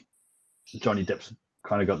I think Johnny Depp's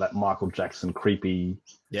kind of got that Michael Jackson creepy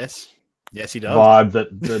yes he does vibe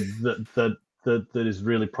that is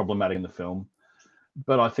really problematic in the film.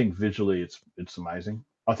 But I think visually it's amazing.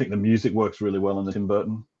 I think the music works really well in the Tim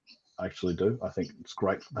Burton. I actually do. I think it's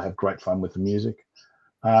great. They have great fun with the music.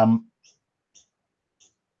 My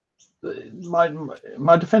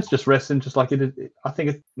defense just rests in just like it. I think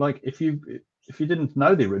it, like if you didn't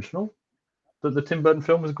know the original, that the Tim Burton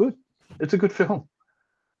film was good. It's a good film.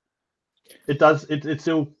 It does. It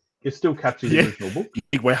still captures the original book.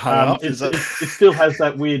 We're hung up. It still has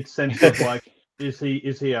that weird sense of like, is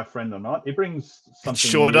he our friend or not? It brings something. It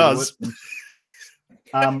sure does.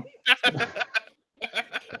 And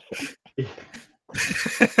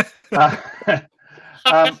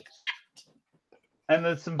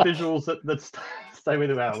there's some visuals that Stay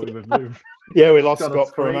with him, Al. We've moved. Yeah, we lost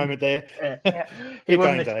Scott for a moment there. Yeah. He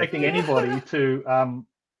wasn't expecting anybody to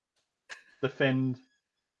defend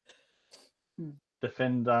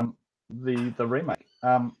the remake.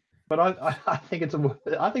 But I think it's a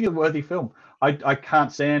worthy film. I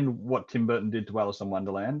can't stand what Tim Burton did to Alice in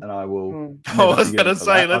Wonderland, and I will. I was going to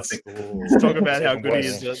say, let's talk about how good he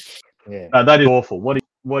is. Yeah, that is awful.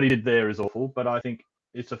 What he did there is awful, but I think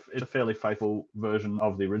it's a fairly faithful version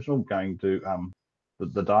of the original. Going to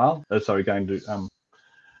the Dial. Going to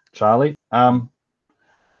Charlie. I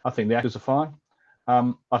think the actors are fine.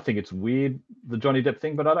 I think it's weird, the Johnny Depp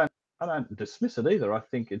thing, but I don't dismiss it either. I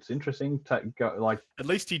think it's interesting to go at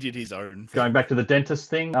least he did his own. Going back to the dentist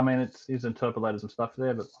thing. I mean, he's interpolated some stuff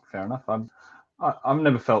there, but fair enough. I've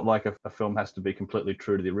never felt like a film has to be completely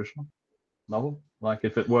true to the original novel. Like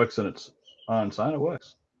if it works and it's on its own, it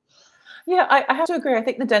works. Yeah, I have to agree. I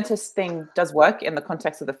think the dentist thing does work in the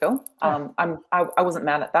context of the film. I wasn't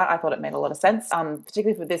mad at that. I thought it made a lot of sense,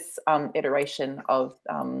 particularly for this iteration of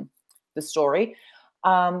the story.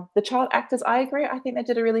 The child actors, I agree. I think they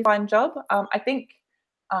did a really fine job. I think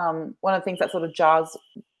one of the things that sort of jars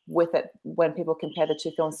with it when people compare the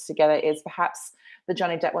two films together is perhaps the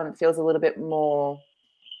Johnny Depp one feels a little bit more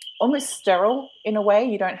almost sterile in a way.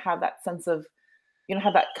 You don't have that sense of, you don't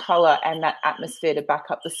have that color and that atmosphere to back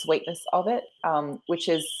up the sweetness of it, which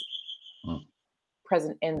is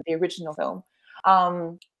present in the original film.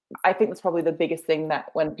 I think that's probably the biggest thing that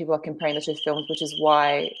when people are comparing the two films, which is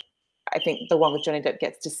why I think the one with Johnny Depp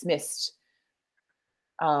gets dismissed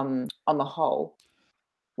on the whole,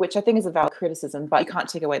 which I think is a valid criticism, but you can't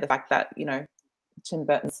take away the fact that, you know, Tim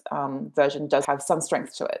Burton's version does have some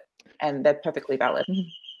strength to it, and they're perfectly valid.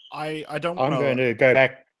 I don't I'm going to go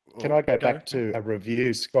back. Can I go back to a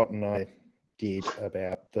review Scott and I did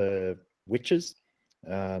about the Witches,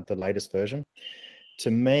 the latest version?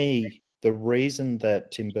 To me, the reason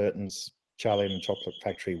that Tim Burton's Charlie and the Chocolate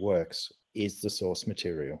Factory works is the source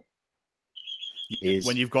material. Is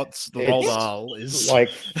when you've got the Roald Dahl is like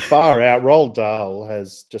far out. Roald Dahl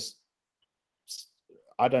has just,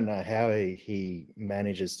 I don't know how he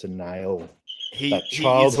manages to nail that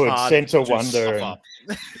childhood sense of wonder.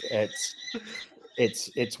 And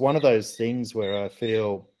it's one of those things where I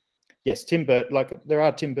feel, yes, Tim Burton, like there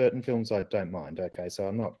are Tim Burton films I don't mind. Okay, so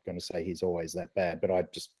I'm not going to say he's always that bad, but I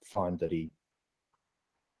just find that he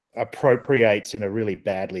appropriates in a really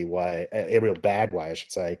badly way, a real bad way, I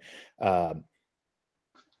should say,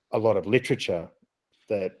 a lot of literature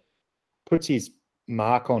that puts his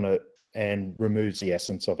mark on it and removes the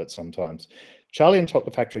essence of it sometimes. Charlie and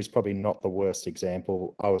Chocolate Factory is probably not the worst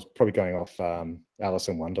example. I was probably going off Alice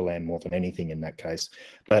in Wonderland more than anything in that case.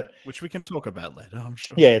 But which we can talk about later, I'm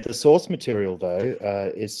sure. Yeah, the source material,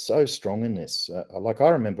 though, is so strong in this. Like I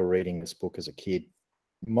remember reading this book as a kid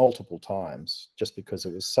multiple times just because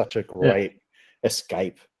it was such a great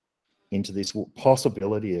escape into this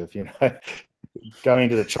possibility of, you know, going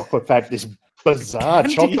to the chocolate factory, this bizarre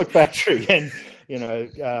chocolate factory, and, you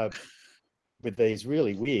know, with these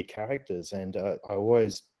really weird characters. And I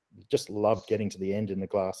always just loved getting to the end in the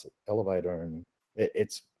glass elevator, and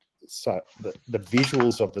it's so the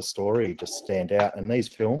visuals of the story just stand out. And these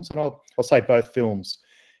films, and I'll say both films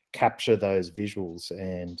capture those visuals,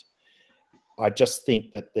 and I just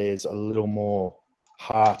think that there's a little more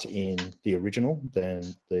heart in the original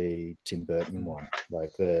than the Tim Burton one.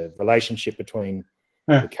 Like the relationship between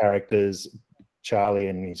the characters, Charlie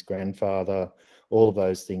and his grandfather, all of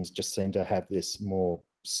those things just seem to have this more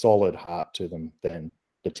solid heart to them than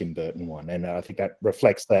the Tim Burton one. And I think that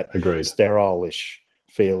reflects that sterile-ish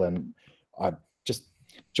feel. And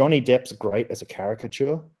Johnny Depp's great as a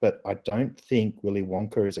caricature, but I don't think Willy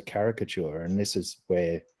Wonka is a caricature. And this is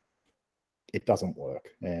where it doesn't work.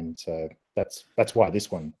 And so that's why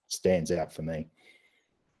this one stands out for me.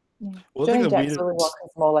 Yeah. Well, Johnny Depp's Willy Wonka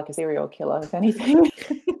is more like a serial killer, if anything.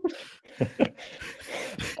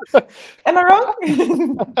 Am I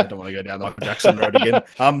wrong? I don't want to go down the Michael Jackson road again.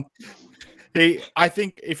 I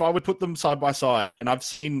think if I would put them side by side, and I've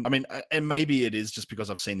seen, I mean, and maybe it is just because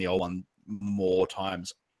I've seen the old one more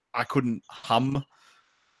times, I couldn't hum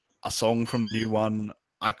a song from the new one.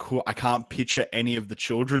 I can't picture any of the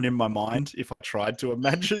children in my mind if I tried to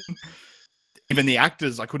imagine. Even the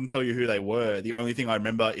actors, I couldn't tell you who they were. The only thing I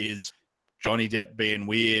remember is Johnny Depp being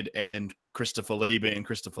weird and Christopher Lee being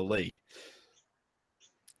Christopher Lee.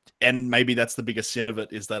 And maybe that's the biggest sin of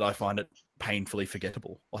it, is that I find it painfully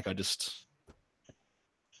forgettable. Like I just...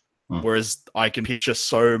 Whereas I can picture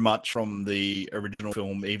so much from the original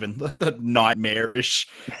film, even the nightmarish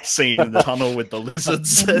scene in the tunnel with the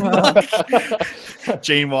lizards and like,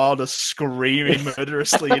 Gene Wilder screaming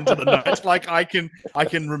murderously into the night. Like I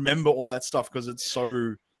can remember all that stuff because it's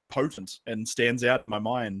so potent and stands out in my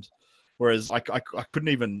mind. Whereas I don't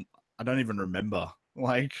even remember.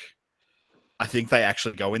 Like I think they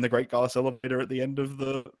actually go in the Great Garlis elevator at the end of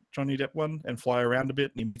the Johnny Depp one and fly around a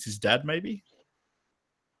bit and he meets his dad maybe.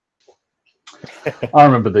 I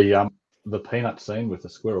remember the peanut scene with the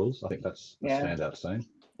squirrels. I think that's a standout scene.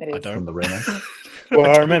 It is. From the remake.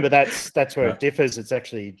 Well, I remember that's where it differs. It's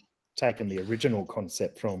actually taken the original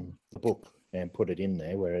concept from the book and put it in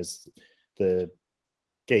there, whereas the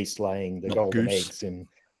geese laying the golden eggs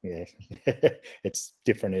it's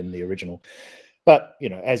different in the original. But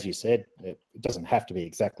as you said, it doesn't have to be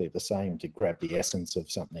exactly the same to grab the essence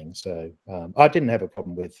of something. So I didn't have a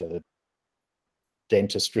problem with the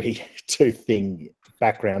dentistry tooth thing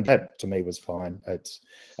background. That to me was fine. It's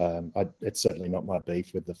certainly not my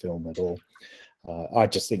beef with the film at all. I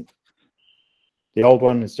just think the old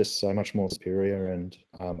one is just so much more superior, and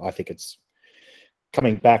I think it's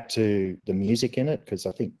coming back to the music in it, because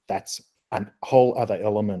I think that's a whole other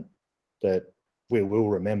element that we will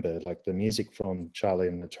remember, like the music from Charlie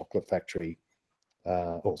and the Chocolate Factory,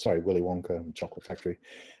 Willy Wonka and the Chocolate Factory,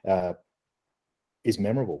 is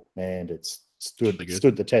memorable, and it's stood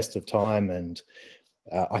the test of time, and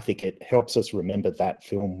I think it helps us remember that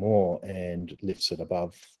film more and lifts it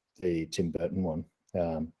above the Tim Burton one.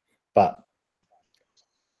 But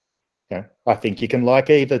I think you can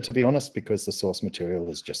like either, to be honest, because the source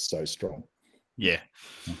material is just so strong. Yeah.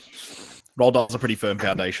 Roald Dahl's a pretty firm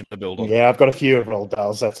foundation to build on. Yeah, I've got a few of Roald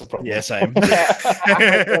Dahl's. That's the problem. Yeah, same.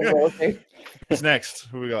 Who's next?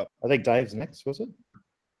 Who we got? I think Dave's next, was it?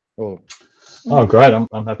 Oh, great! I'm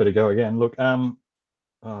happy to go again. Look, where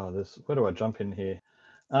do I jump in here?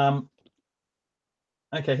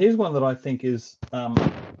 Okay, here's one that I think is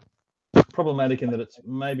problematic in that it's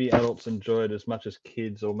maybe adults enjoy it as much as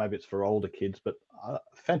kids, or maybe it's for older kids. But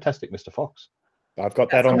Fantastic Mr. Fox. I've got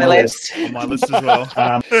that on my list. On my list as well.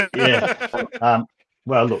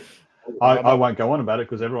 Well, look, I won't go on about it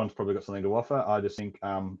because everyone's probably got something to offer. I just think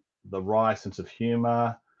the wry sense of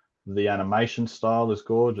humor, the animation style is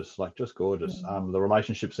gorgeous, just gorgeous. The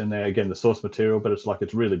relationships in there, again, the source material, but it's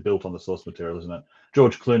really built on the source material, isn't it?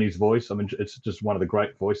 George Clooney's voice, I mean, it's just one of the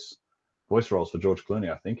great voice roles for George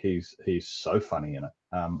Clooney. I think he's so funny in it.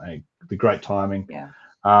 And the great timing. Yeah.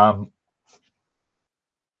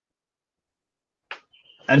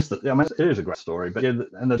 And it is a great story, but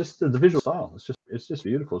the visual style, it's just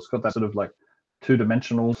beautiful. It's got that sort of like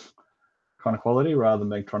two-dimensional kind of quality rather than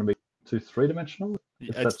being trying to be three-dimensional.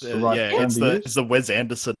 It's the Wes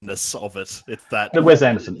Anderson-ness of it. It's that the Wes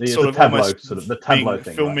Anderson, the tableau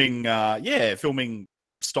thing. Filming, filming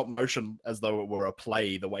stop motion as though it were a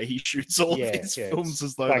play. The way he shoots all of his films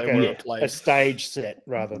as though they were a play, a stage set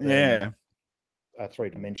rather than a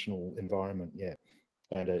three-dimensional environment. Yeah,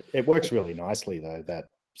 and it works really nicely though. That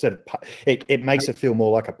sort of it makes it feel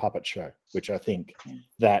more like a puppet show, which I think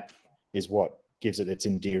that is what gives it its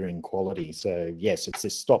endearing quality. So yes, it's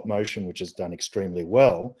this stop motion which is done extremely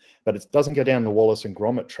well, but it doesn't go down the Wallace and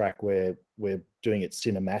Gromit track where we're doing it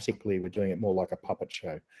cinematically. We're doing it more like a puppet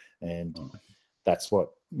show, and that's what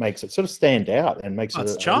makes it sort of stand out and makes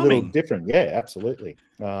it a little different. Yeah, absolutely.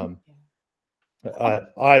 I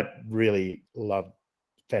really love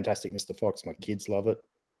Fantastic Mr. Fox. My kids love it.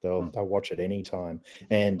 They'll watch it anytime.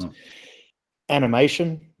 And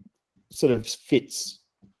animation sort of fits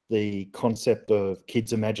the concept of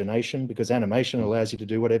kids' imagination, because animation allows you to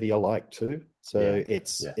do whatever you like too. So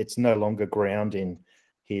it's no longer ground in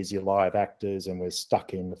here's your live actors and we're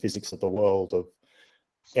stuck in the physics of the world of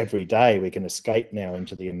every day. We can escape now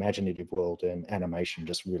into the imaginative world, and animation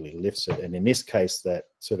just really lifts it. And in this case, that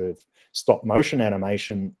sort of stop motion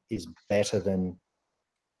animation is better than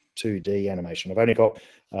 2D animation. I've only got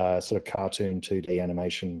sort of cartoon 2D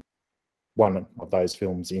animation, one of those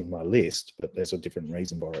films in my list, but there's a different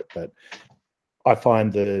reason for it. But I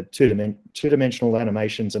find the two-dimensional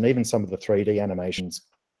animations and even some of the 3D animations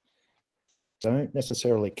don't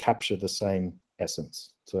necessarily capture the same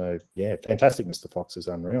essence. So yeah, Fantastic Mr. Fox is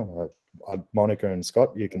unreal. Monica and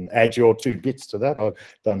Scott, you can add your 2 bits to that. I've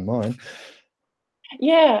done mine.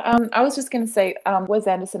 Yeah, I was just going to say Wes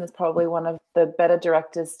Anderson is probably one of the better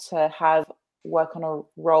directors to have work on a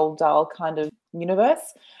Roald Dahl kind of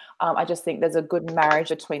universe. I just think there's a good marriage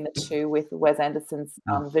between the two with Wes Anderson's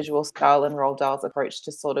visual style and Roald Dahl's approach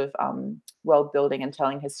to sort of world building and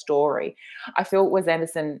telling his story. I feel Wes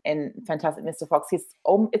Anderson in Fantastic Mr. Fox,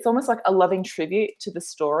 it's almost like a loving tribute to the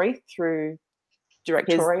story through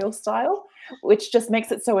directorial style, which just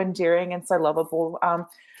makes it so endearing and so lovable.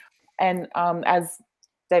 And as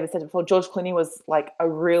David said before, George Clooney was like a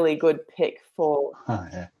really good pick for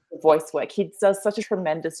voice work. He does such a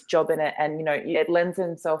tremendous job in it, and it lends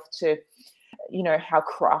himself to how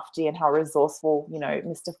crafty and how resourceful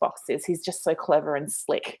Mr. Fox is. He's just so clever and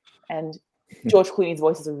slick, and George Clooney's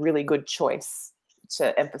voice is a really good choice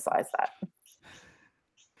to emphasize that.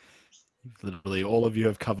 Literally, all of you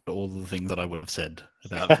have covered all the things that I would have said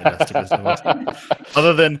about Fantastic Mr.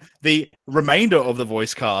 other than the remainder of the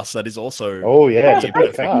voice cast that is also it's a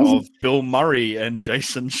great cast of Bill Murray and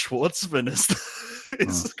Jason Schwartzman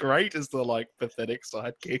is great as the like pathetic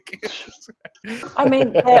sidekick. I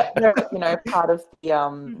mean, they're part of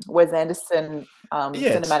the Wes Anderson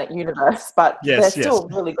cinematic universe, but they're still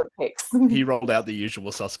really good picks. He rolled out the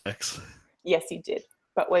usual suspects. Yes, he did.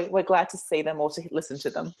 But we're glad to see them or to listen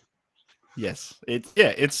to them. Yes, it's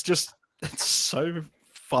so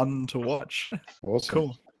fun to watch. Awesome.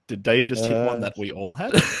 Cool. Did Dave just hit one that we all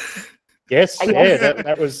had? Yes,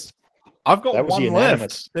 that was. I've got one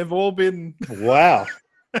left. They've all been. Wow.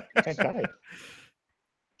 Okay.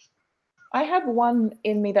 I have one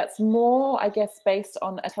in me that's more, I guess, based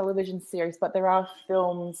on a television series, but there are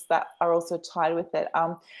films that are also tied with it.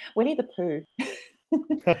 Winnie the Pooh.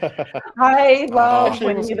 I love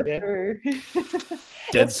Winnie the Pooh.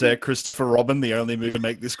 Dead set Christopher Robin, the only movie to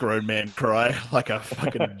make this grown man cry like a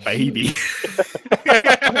fucking baby.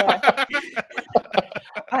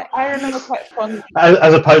 I remember quite fondly.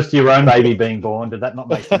 As opposed to your own baby being born, did that not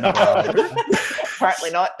make you cry?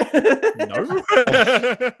 Apparently not. No.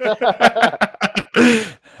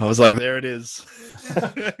 I was like, there it is.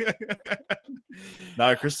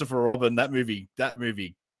 No, Christopher Robin, that movie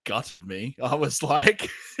gutted me. I was like,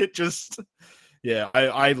 it just,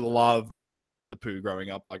 I love the Pooh growing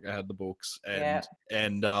up. Like, I had the books,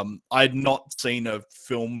 and I'd not seen a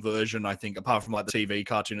film version, I think, apart from like the TV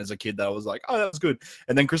cartoon as a kid, that I was like, oh, that was good.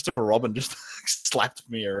 And then Christopher Robin just slapped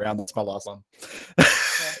me around. That's my last one.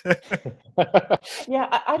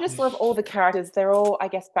 I just love all the characters. They're all, I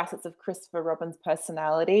guess, facets of Christopher Robin's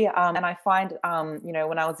personality. And I find,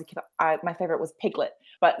 when I was a kid, my favorite was Piglet.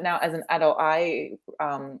 But now as an adult, I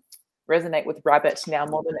resonate with Rabbit now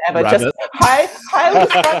more than ever. Rabbit. Just highly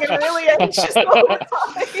fucking really anxious all the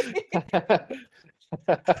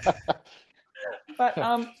time. But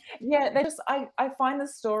they just I find the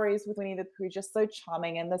stories with Winnie the Pooh just so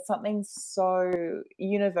charming, and there's something so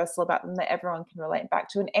universal about them that everyone can relate back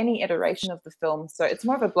to in any iteration of the film. So it's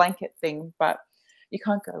more of a blanket thing, but you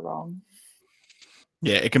can't go wrong.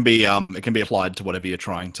 Yeah, it can be applied to whatever you're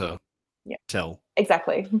trying to tell.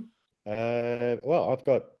 Exactly. Well, I've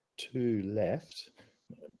got two left.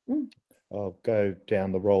 I'll go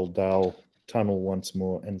down the Roald Dahl tunnel once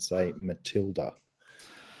more and say Matilda.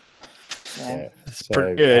 Yeah, it's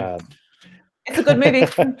pretty good. It's a good movie.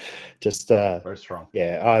 Just very strong.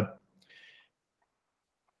 Yeah,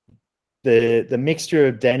 the mixture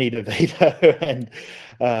of Danny DeVito and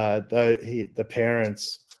the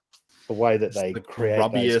parents, the way that they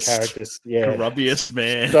create those characters, grubbiest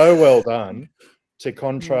man, so well done. To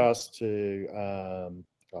contrast to,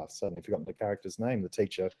 I've suddenly forgotten the character's name. The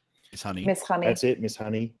teacher, Miss Honey. Miss Honey. That's it, Miss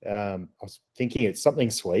Honey. I was thinking it's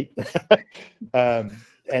something sweet, and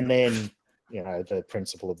then the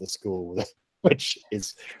principal of the school, which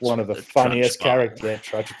is one of the funniest characters,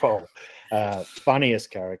 Trudgepole,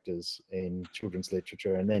 funniest characters in children's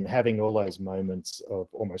literature, and then having all those moments of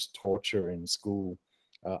almost torture in school.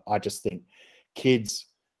 I just think kids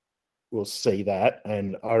will see that,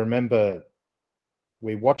 and I remember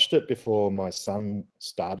we watched it before my son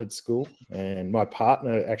started school, and my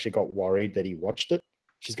partner actually got worried that he watched it.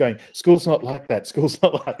 She's going, "School's not like that. School's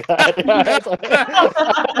not like that."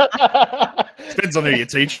 Depends on who your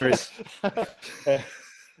teacher is.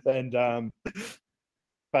 And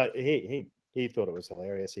but he thought it was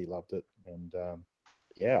hilarious. He loved it, and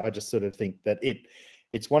I just sort of think that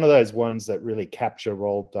it's one of those ones that really capture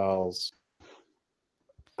Roald Dahl's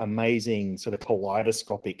amazing sort of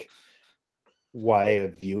kaleidoscopic way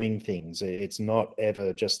of viewing things. It's not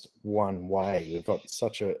ever just one way. We've got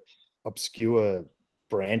such a obscure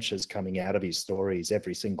branches coming out of his stories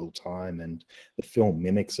every single time, and the film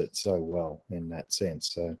mimics it so well in that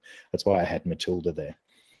sense. So that's why I had Matilda there.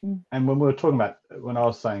 And when we were talking about, when I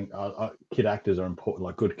was saying kid actors are important,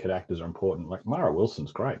 like good kid actors are important, like Mara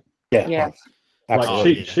Wilson's great. Yeah.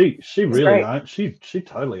 Like she really owns, she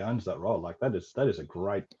totally owns that role. Like that is a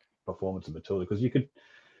great performance of Matilda, because you can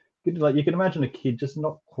imagine a kid just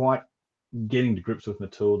not quite getting to grips with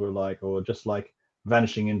Matilda, or just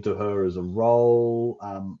vanishing into her as a role.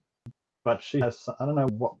 but she has, I don't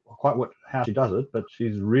know how she does it, but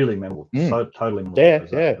she's really memorable. So totally memorable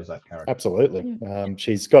as that character. Absolutely.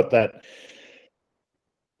 She's got that,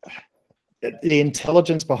 the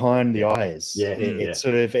intelligence behind the eyes. It's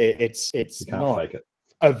sort of, it's not fake it.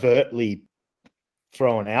 overtly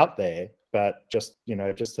thrown out there, but just,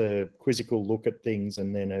 just a quizzical look at things,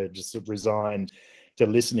 and then just resigned to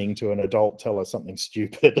listening to an adult tell her something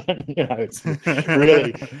stupid. It's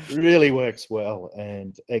really works well.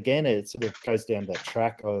 And again, it sort of goes down that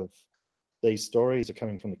track of these stories are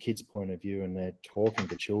coming from the kids' point of view, and they're talking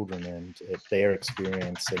to children and their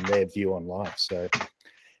experience and their view on life. So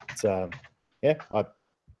it's I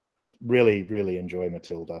really, really enjoy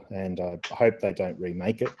Matilda, and I hope they don't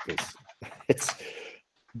remake it, because it's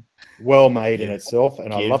well made in itself.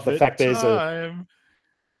 And I love the fact there's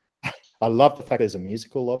a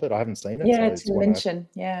musical of it. I haven't seen it. Yeah, so to mention.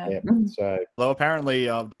 Yeah. So, well, apparently,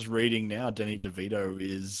 I'm just reading now. Danny DeVito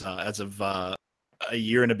is, as of a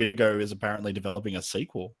year and a bit ago, is apparently developing a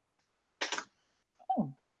sequel.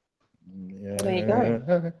 Oh, there you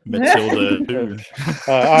go. Matilda 2.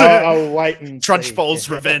 I'll wait and Trunchbull's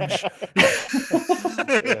Revenge.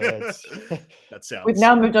 That sounds. We've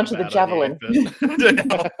now moved on to the Javelin.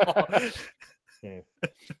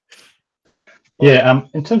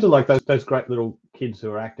 In terms of like those great little kids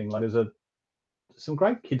who are acting, like there's some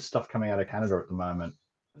great kids stuff coming out of Canada at the moment.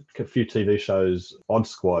 A few TV shows. Odd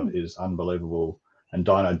Squad is unbelievable, and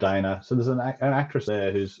Dino Dana. So there's an actress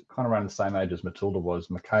there who's kind of around the same age as Matilda was,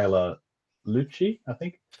 Michaela Lucci, I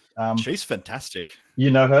think. She's fantastic.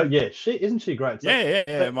 You know her? Yeah, isn't she great?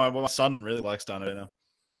 Yeah. My son really likes Dino Dana.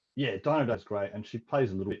 Yeah, Dino Dana's great, and she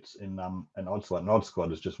plays a little bit in an Odd Squad. And Odd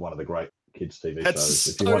Squad is just one of the great kids' TV shows.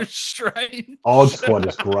 If you want, strange. Odd Squad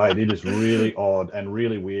is great. It is really odd and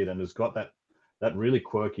really weird, and it's got that really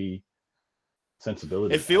quirky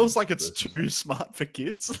sensibility. It feels like it's too smart for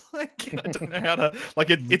kids. Like, I don't know how to. Like,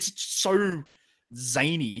 it's so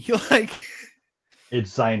zany. Like,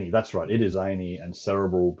 it's zany. That's right. It is zany and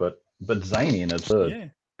cerebral, but zany and absurd. Yeah.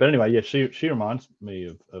 But anyway, she reminds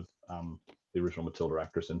me of the original Matilda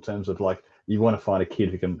actress, in terms of like, you want to find a kid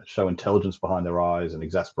who can show intelligence behind their eyes and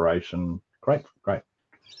exasperation. Great.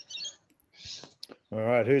 All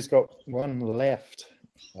right, who's got one left?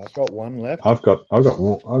 I've got one left. I've got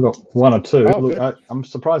one or two. Oh, look, I'm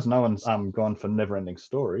surprised no one's gone for Neverending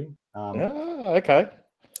Story. Okay.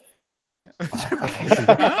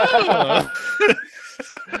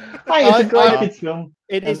 Hey, it's a great kids film.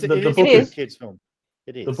 It is a kids film.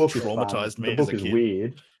 It is. The book traumatized me. The book is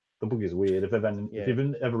weird. The book is weird. If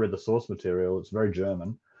you've ever read the source material, it's very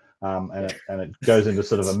German, and it goes into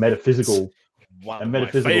sort of a metaphysical. One of my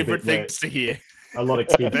favorite things to hear. A lot of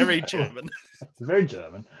kids. Very German. It's very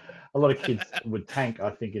German. A lot of kids would tank,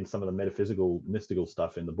 I think, in some of the metaphysical, mystical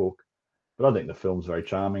stuff in the book, but I think the film's very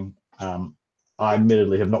charming. I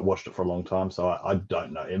admittedly have not watched it for a long time, so I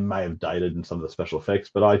don't know. It may have dated in some of the special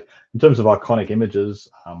effects, but in terms of iconic images,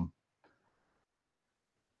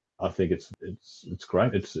 I think it's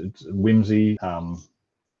great. It's whimsy,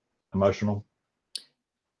 emotional.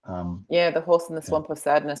 The Horse in the Swamp of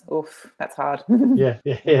Sadness. Oof, that's hard. Yeah.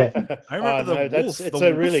 I remember the wolf. It's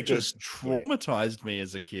the a really wolf just traumatized me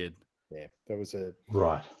as a kid. Yeah, there was a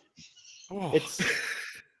right. It's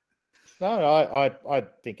I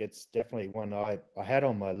think it's definitely one I had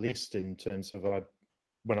on my list, in terms of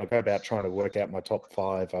when I go about trying to work out my top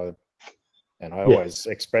 5. I always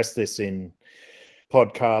express this in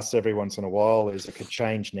podcasts every once in a while, is it could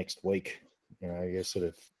change next week. You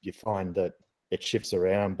find that it shifts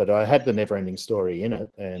around, but I had the Neverending Story in it,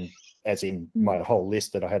 and as in my whole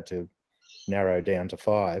list that I had to narrow down to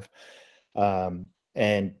 5.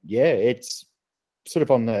 It's sort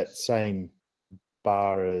of on that same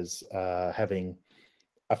bar as having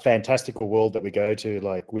a fantastical world that we go to,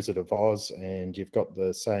 like Wizard of Oz, and you've got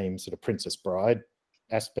the same sort of Princess Bride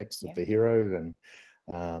aspects of the hero and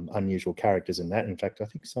unusual characters in that. In fact, I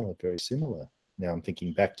think some are very similar. Now I'm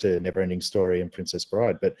thinking back to Neverending Story and Princess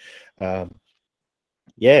Bride, but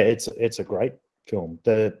it's a great film.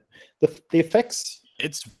 The effects,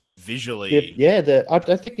 it's visually, I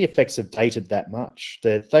don't think the effects have dated that much.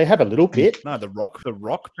 They have a little bit. No, the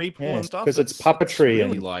rock people and stuff, because it's puppetry, really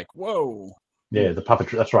and like, whoa. Yeah, the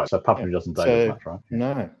puppetry. That's right. So puppetry doesn't date as much,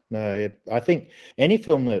 right? No. I think any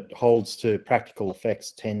film that holds to practical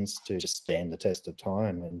effects tends to just stand the test of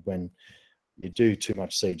time. And when you do too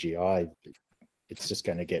much CGI, it's just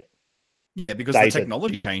going to get because dated. The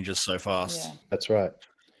technology changes so fast. Yeah. That's right.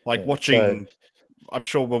 Like watching. I'm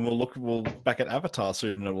sure when we'll back at Avatar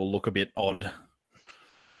soon, it will look a bit odd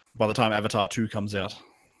by the time Avatar 2 comes out.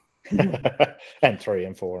 And 3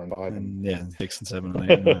 and 4 and 5 and yeah, 6 and 7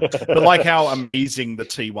 and 8. But like how amazing the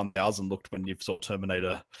T-1000 looked when you saw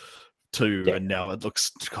Terminator 2, and now it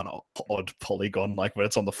looks kind of odd polygon, like when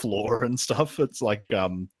it's on the floor and stuff. It's like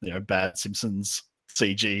bad Simpsons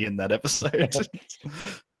CG in that episode.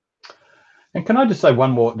 And can I just say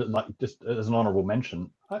one more, like just as an honourable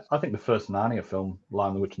mention? I think the first Narnia film,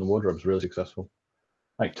 Lion, the Witch, and the Wardrobe, is really successful.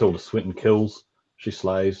 I think Tilda Swinton kills. She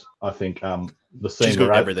slays. I think the scene she's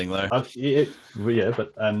good at everything though. Yeah,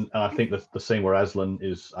 but and I think the scene where Aslan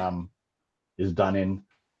is done in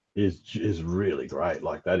is really great.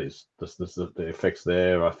 Like that is the effects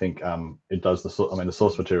there. I think it does the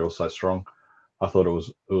source material is so strong. I thought it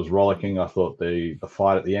was rollicking. I thought the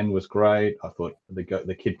fight at the end was great. I thought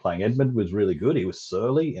the kid playing Edmund was really good. He was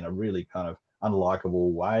surly in a really kind of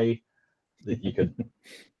unlikable way that you could,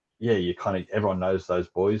 you kind of, everyone knows those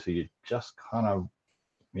boys who you just kind of,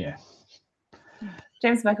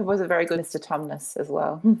 James McAvoy was a very good Mr. Tumnus as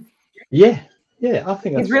well. Yeah, I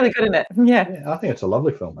think he's really good in it. Yeah, I think it's a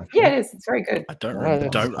lovely film. Actually, yeah, it is. It's very good.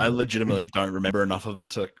 I legitimately don't remember enough of it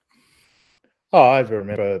to. Oh, I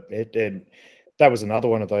remember it. And that was another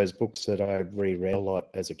one of those books that I reread a lot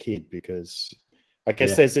as a kid, because I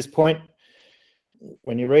guess there's this point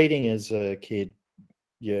when you're reading as a kid,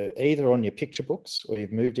 you're either on your picture books or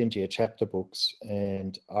you've moved into your chapter books.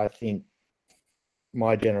 And I think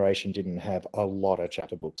my generation didn't have a lot of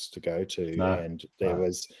chapter books to go to. No, and there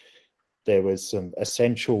was some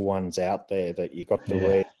essential ones out there that you got to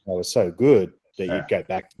read. They were so good that you'd go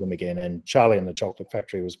back to them again. And Charlie and the Chocolate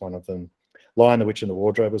Factory was one of them. Lion, the Witch, and the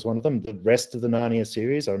Wardrobe was one of them. The rest of the Narnia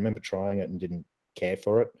series, I remember trying it and didn't care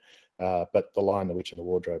for it. But the Lion, the Witch, and the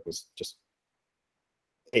Wardrobe was just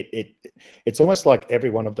it's almost like every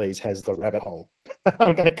one of these has the rabbit hole.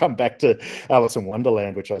 I'm going to come back to Alice in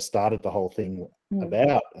Wonderland, which I started the whole thing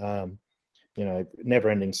about.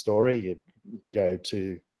 Never-ending story. You go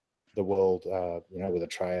to the world, with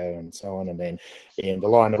Atreyu and so on, and then in the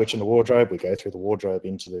Lion, the Witch, and the Wardrobe, we go through the wardrobe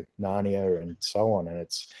into the Narnia and so on. And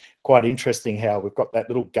it's quite interesting how we've got that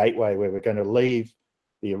little gateway where we're going to leave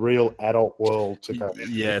the real adult world to go.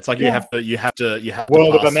 Yeah, it's like you have to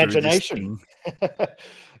world of imagination.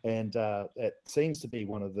 And it seems to be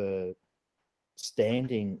one of the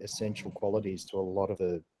standing essential qualities to a lot of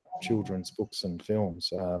the children's books and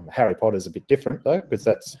films. Harry Potter is a bit different though, because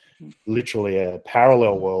that's literally a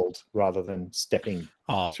parallel world rather than stepping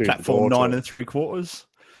through platform 9 3/4.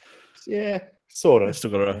 Yeah, sort of.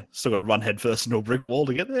 Still got to run headfirst into a brick wall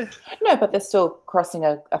to get there. No, but they're still crossing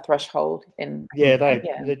a threshold in. Yeah,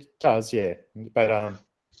 it does. Yeah, but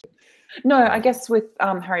no, I guess with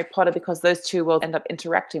Harry Potter, because those two worlds end up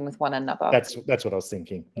interacting with one another. That's what I was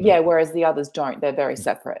thinking. Yeah, whereas the others don't. They're very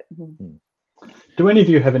separate. Mm-hmm. Do any of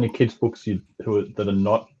you have any kids' books that are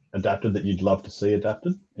not adapted that you'd love to see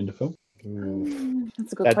adapted into film?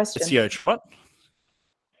 That's a good question. CEO Trot.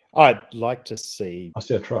 I'd like to see. I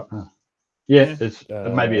see a Trot. Huh? Yeah, it's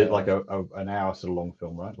maybe like an hour sort of long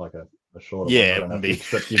film, right? Like a shorter. Yeah, it would be.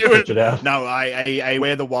 Stretch it out. No, a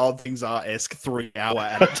Where the Wild Things Are-esque 3-hour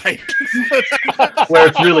adaptation. Where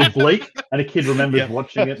it's really bleak and a kid remembers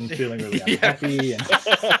watching it and feeling really unhappy.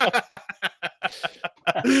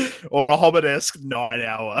 Or a Hobbit-esque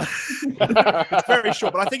 9-hour. It's very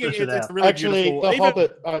short, but I think it's really actually beautiful.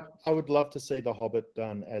 Hobbit. I would love to see The Hobbit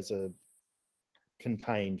done as a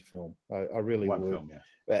contained film. I really would. Film,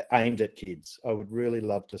 aimed at kids. I would really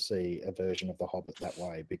love to see a version of The Hobbit that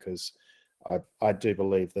way, because I do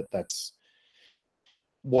believe that that's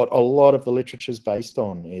what a lot of the literature is based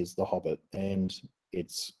on, is The Hobbit, and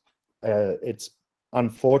it's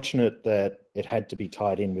unfortunate that it had to be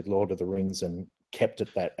tied in with Lord of the Rings and kept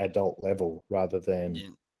at that adult level rather than. Yeah.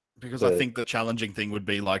 Because I think the challenging thing would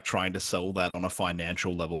be like trying to sell that on a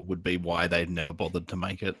financial level would be why they'd never bothered to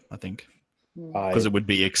make it. I think because it would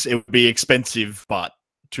be expensive, but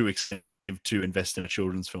too expensive to invest in a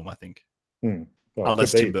children's film. I think, well,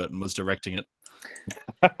 unless Tim Burton was directing it,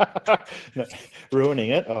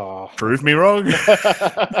 ruining it. Oh, prove me wrong.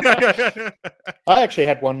 I actually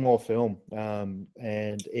had one more film,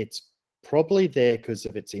 and it's probably there because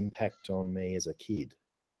of its impact on me as a kid.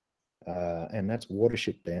 And that's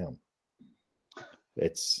Watership Down.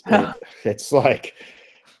 It's like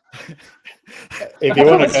if you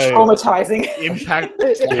want to go traumatizing impact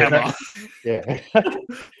hammer. Yeah.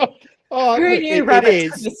 Who knew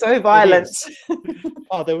rabbits could be so violent?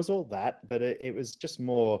 There was all that, but it was just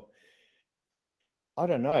more. I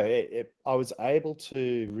don't know. I was able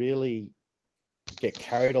to really get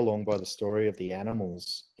carried along by the story of the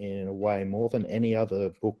animals in a way more than any other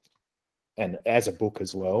book. And as a book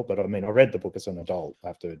as well, but I mean, I read the book as an adult, I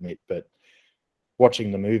have to admit, but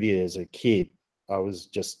watching the movie as a kid, I was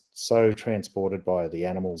just so transported by the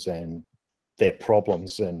animals and their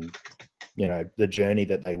problems, and the journey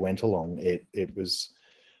that they went along. It was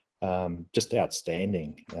just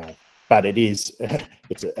outstanding. But it's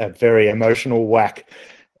a very emotional whack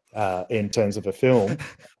in terms of a film.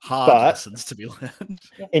 Hard lessons to be learned.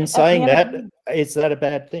 In saying that, is that a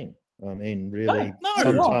bad thing? I mean, really, No.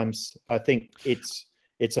 sometimes I think it's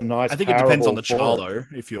a nice. I think it depends on the child,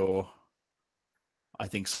 though. I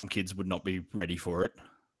think some kids would not be ready for it.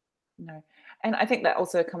 No. And I think that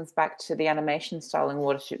also comes back to the animation style in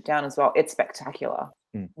Watership Down as well. It's spectacular.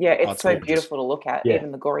 Yeah, it's so beautiful to look at,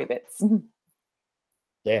 even the gory bits.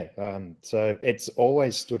 Yeah, so it's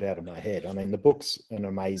always stood out of my head. I mean, the book's an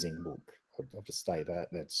amazing book. I'll just say that.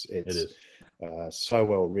 It is so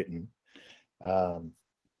well written.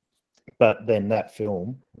 But then that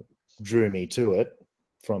film drew me to it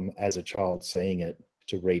from as a child seeing it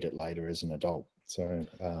to read it later as an adult. So,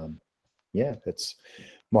 yeah, that's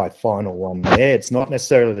my final one there. It's not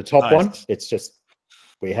necessarily the top one. It's just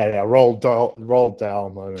we had our Roald Dahl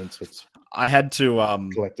moments. I had to,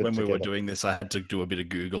 when we were doing this, I had to do a bit of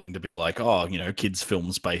Googling to be like, kids'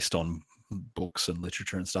 films based on books and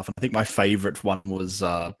literature and stuff. And I think my favorite one was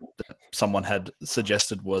that someone had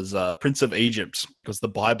suggested was Prince of Egypt, because the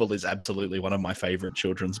Bible is absolutely one of my favorite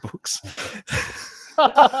children's books.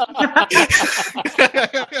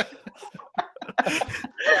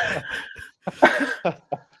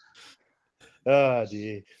 Oh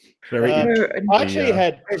dear. I actually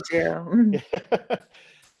had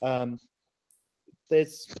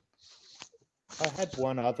I had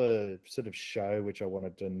one other sort of show which I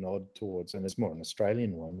wanted to nod towards, and it's more an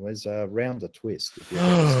Australian one, was Round the Twist. If you've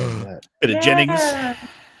ever seen that. Bit of Jennings.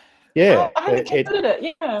 Yeah. I haven't considered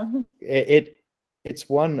it. Yeah. It's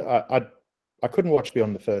one I couldn't watch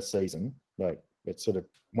beyond the first season. Like, it's sort of,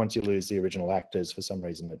 once you lose the original actors, for some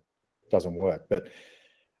reason it doesn't work. But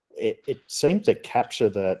it seemed to capture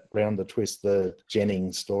that Round the Twist, the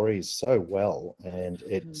Jennings stories so well, and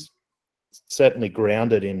it's certainly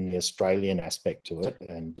grounded in the Australian aspect to it.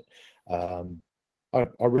 And I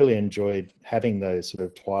really enjoyed having those sort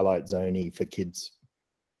of Twilight Zone-y for kids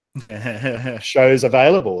shows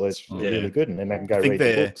available. It's really good, and then they can go read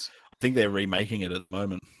the books. I think they're remaking it at the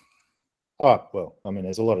moment. Oh, well, I mean,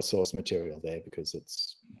 there's a lot of source material there because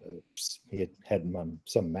he had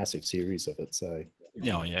some massive series of it. So,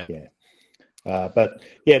 yeah. But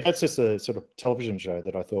yeah, that's just a sort of television show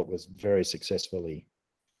that I thought was very successfully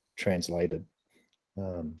translated.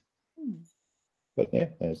 But yeah,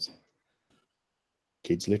 there's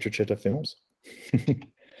kids' literature to films.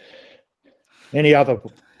 Any other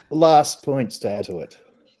last points to add to it?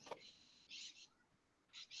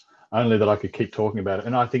 Only that I could keep talking about it.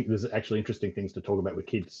 And I think there's actually interesting things to talk about with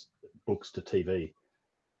kids' books to TV.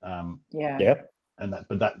 And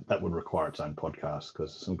that would require its own podcast,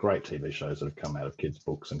 because some great TV shows that have come out of kids'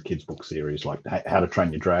 books and kids' book series, like How to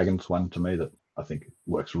Train Your Dragons, one to me that I think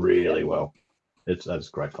works really well. That's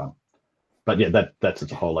great fun. But yeah, that's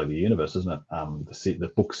a whole other universe, isn't it?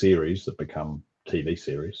 The book series that become TV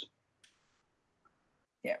series.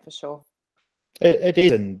 Yeah, for sure. It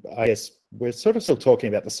is, and I guess we're sort of still talking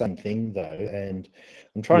about the same thing, though. And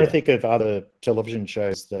I'm trying to think of other television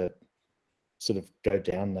shows that sort of go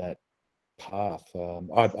down that path.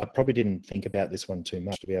 I probably didn't think about this one too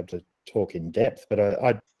much to be able to talk in depth, but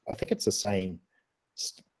I think it's the same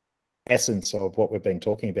essence of what we've been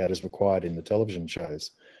talking about is required in the television shows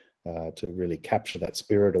to really capture that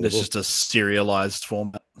spirit of the book. It's just a serialized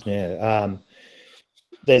format. Yeah.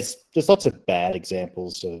 There's lots of bad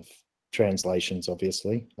examples of translations,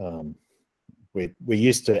 obviously. We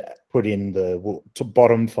used to put in the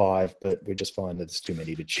bottom 5, but we just find that there's too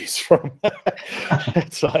many to choose from.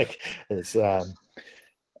 It's like there's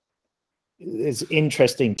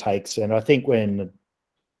interesting takes, and I think when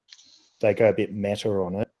they go a bit meta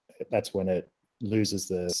on it, that's when it loses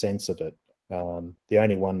the sense of it. The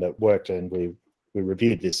only one that worked, and we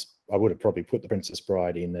reviewed this, I would have probably put The Princess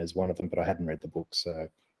Bride in as one of them, but I hadn't read the book, so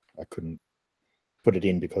I couldn't put it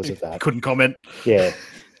in because of that. Couldn't comment. Yeah.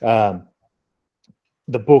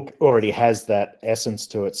 The book already has that essence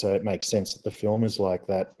to it, so it makes sense that the film is like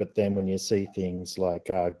that. But then when you see things like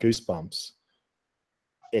Goosebumps,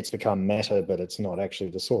 it's become meta, but it's not actually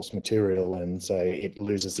the source material, and so it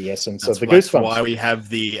loses the essence of the Goosebumps. That's why we have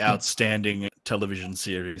the outstanding television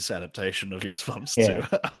series adaptation of Goosebumps too.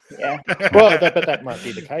 Yeah. Well, but that might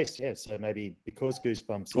be the case. Yeah. So maybe because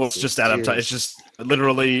Goosebumps. Well, it's just adaptation. It's just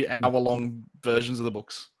literally hour-long versions of the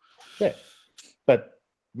books. Yeah, but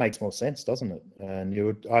makes more sense, doesn't it? And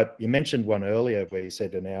you mentioned one earlier where you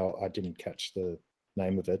said an hour. I didn't catch the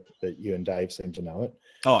name of it, but you and Dave seem to know it.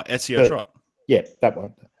 Oh, Ezio Trot. Yeah, that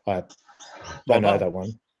one. I Don't know that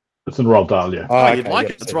one. It's in Roald Dahl, yeah. Oh, you'd like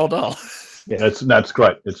it. It's Roald Dahl. Yeah, it's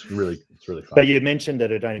great. It's really fun. But you mentioned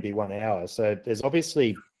that it'd only be 1 hour, so there's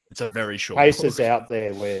obviously it's a very short cases out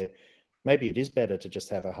there where maybe it is better to just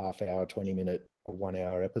have a half-hour, 20-minute, or 1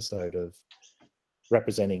 hour episode of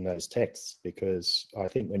representing those texts, because I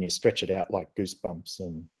think when you stretch it out like Goosebumps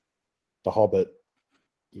and The Hobbit,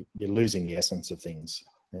 you're losing the essence of things,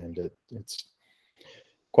 and it's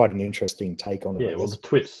quite an interesting take on it. Yeah, well, the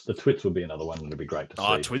Twits would be another one that'd be great to see.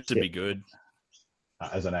 Oh, Twits would be good.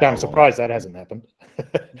 As an I'm surprised that hasn't happened.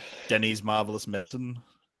 Denny's Marvelous Medicine.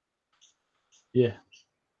 Yeah.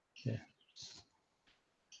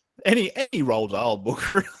 Any Roald Dahl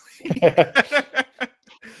book, really.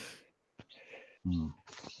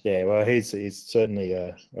 Yeah, well, he's certainly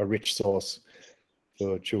a rich source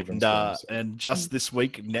for children's films. And just this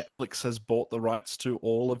week, Netflix has bought the rights to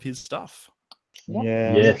all of his stuff.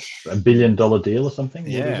 Yeah. Yes, $1 billion deal or something.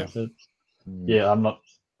 Yeah. Yeah, I'm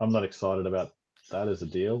not excited about that as a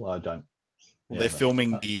deal. I don't. Well, they're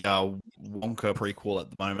filming the Wonka prequel at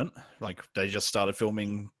the moment. Like they just started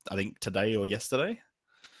filming, I think today or yesterday.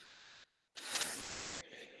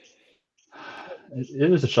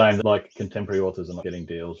 It is a shame that like contemporary authors are not getting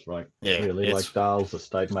deals, right? Yeah, really. Like Dahl's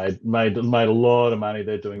estate made a lot of money.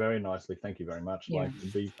 They're doing very nicely. Thank you very much. Yeah.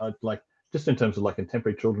 Like just in terms of like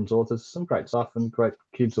contemporary children's authors, some great stuff and great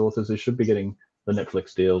kids authors who should be getting the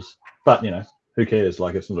Netflix deals. But who cares?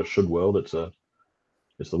 Like it's not a should world. It's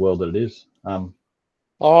the world that it is.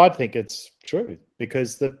 I think it's true,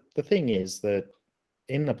 because the thing is that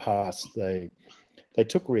in the past they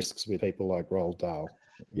took risks with people like Roald Dahl.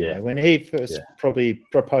 Yeah. When he first probably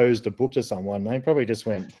proposed a book to someone, they probably just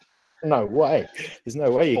went, "No way! There's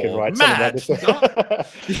no way you can write something like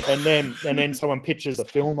this." and then someone pitches a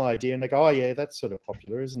film idea, and they go, "Oh yeah, that's sort of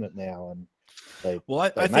popular, isn't it now?" And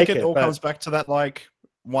I think it all comes back to that. Like,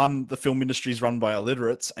 one, the film industry is run by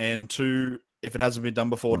illiterates, and two, if it hasn't been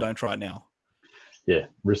done before, don't try it now. Yeah,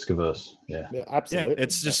 risk averse. Yeah, absolutely. Yeah,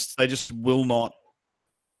 it's just they just will not.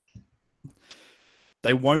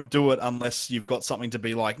 They won't do it unless you've got something to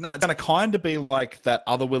be like. No, it's going to kind of be like that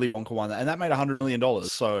other Willy Wonka one, and that made $100 million.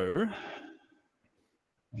 So,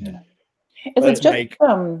 yeah. Is it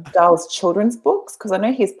just Dahl's children's books? Because I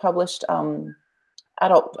know he's published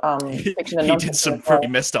adult fiction and he did some pretty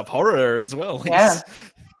messed up horror as well. Yeah.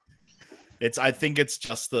 I think it's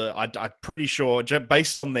just I'm pretty sure,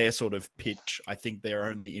 based on their sort of pitch, I think they're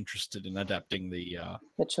only interested in adapting the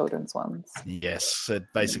children's ones. Yes,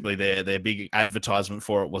 basically their big advertisement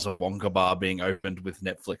for it was a Wonka bar being opened with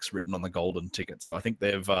Netflix written on the golden tickets. I think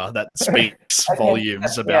they've that speaks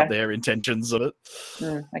volumes about their intentions of it.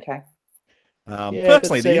 Okay.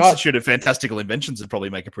 Personally, the Institute of Fantastical Inventions would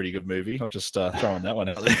probably make a pretty good movie. I'm just throwing that one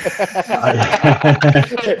out there.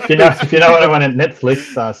 if you know anyone at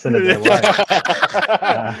Netflix, send it their way.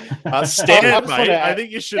 Stan, mate. I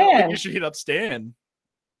think you should hit up Stan.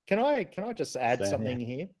 Can I just add something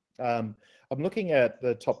here? I'm looking at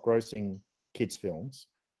the top grossing kids films.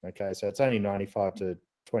 Okay, so it's only 95 to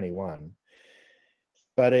 21,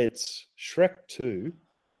 but it's Shrek 2,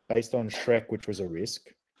 based on Shrek, which was a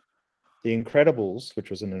risk. The Incredibles,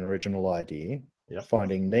 which was an original idea. Yep.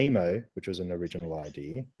 Finding Nemo, which was an original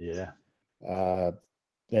idea. Yeah.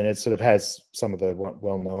 Then it sort of has some of the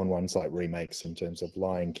well-known ones like remakes in terms of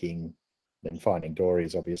Lion King, and Finding Dory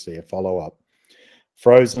is obviously a follow-up.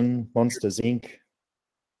 Frozen, Monsters, Inc.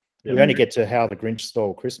 Yep. We only get to How the Grinch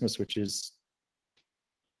Stole Christmas, which is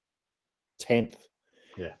 10th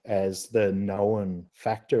as the known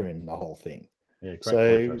factor in the whole thing. Yeah,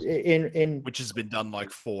 so in which has been done like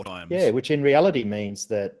 4 times. Yeah, which in reality means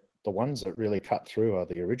that the ones that really cut through are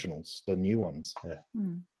the originals, the new ones. Yeah.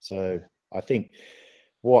 So I think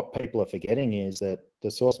what people are forgetting is that the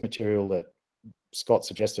source material that Scott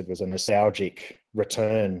suggested was a nostalgic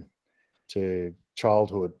return to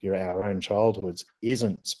childhood, our own childhoods,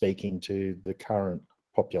 isn't speaking to the current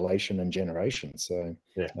population and generation. So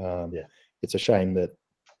it's a shame that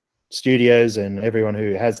studios and everyone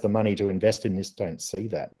who has the money to invest in this don't see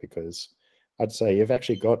that, because I'd say you've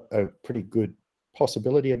actually got a pretty good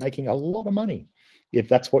possibility of making a lot of money if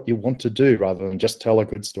that's what you want to do, rather than just tell a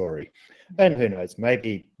good story. And who knows,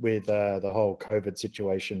 maybe with the whole COVID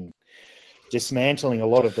situation dismantling a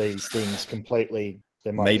lot of these things completely,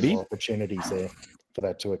 there might be more opportunities there for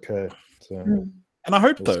that to occur. So, and I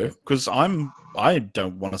hope though, because I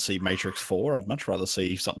don't want to see Matrix 4. I'd much rather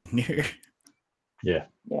see something new. Yeah.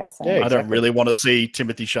 Yeah, I don't really want to see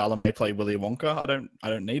Timothy Chalamet play Willy Wonka. I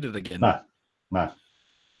don't need it again. No.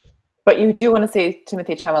 But you do want to see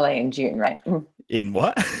Timothy Chalamet in June, right? In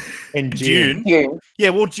what? In June. June.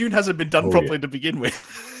 Yeah, well, June hasn't been done properly to begin with.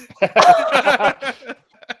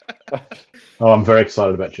 Oh, I'm very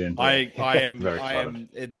excited about June. I am. Very I excited. am.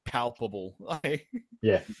 It's palpable.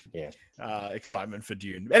 Yeah. Excitement for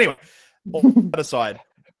Dune. Anyway, all that aside,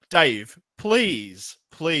 Dave, please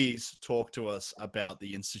talk to us about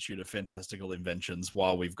the Institute of Fantastical Inventions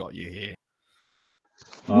while we've got you here.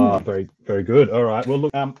 Oh, very, very good. All right. Well,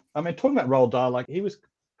 look, I mean, talking about Roald Dahl, like he was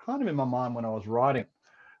kind of in my mind when I was writing,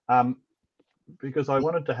 because I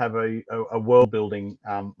wanted to have a world building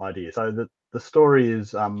idea. So the story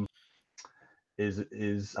is a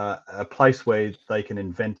place where they can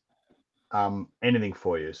invent anything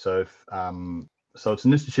for you. So so it's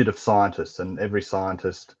an institute of scientists, and every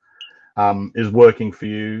scientist is working for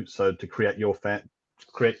you. So to create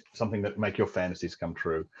create something that make your fantasies come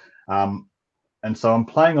true. And so I'm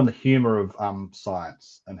playing on the humor of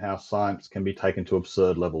science and how science can be taken to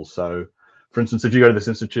absurd levels. So, for instance, if you go to this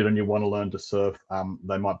institute and you want to learn to surf,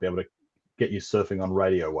 they might be able to get you surfing on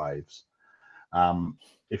radio waves.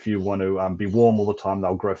 If you want to be warm all the time,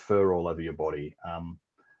 they'll grow fur all over your body. And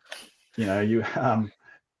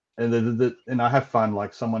I have fun,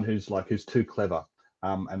 like someone who's too clever.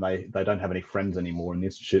 And they don't have any friends anymore, and the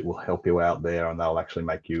institute will help you out there, and they'll actually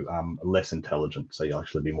make you less intelligent, so you'll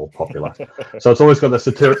actually be more popular. So it's always got the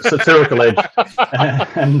satirical edge.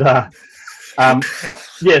 And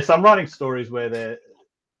so I'm writing stories where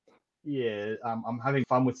I'm having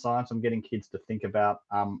fun with science. I'm getting kids to think about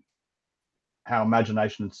how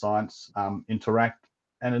imagination and science interact,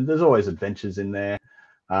 and there's always adventures in there,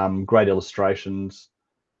 great illustrations.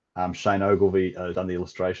 Shane Ogilvie has done the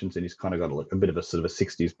illustrations, and he's kind of got a bit of a sort of a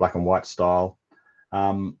 60s black and white style.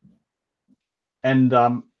 I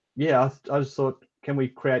just thought, can we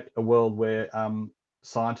create a world where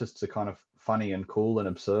scientists are kind of funny and cool and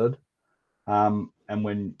absurd? And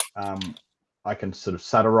when I can sort of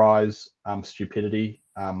satirize stupidity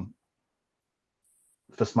for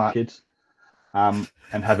smart kids and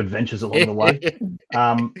have adventures along the way.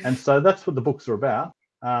 And so that's what the books are about.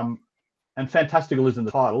 And fantastical is in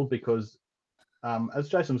the title because, as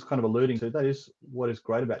Jason was kind of alluding to, that is what is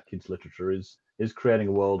great about kids' literature is creating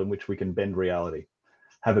a world in which we can bend reality,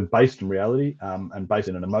 have it based in reality and based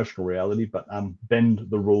in an emotional reality, but bend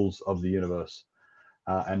the rules of the universe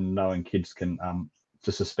and knowing kids can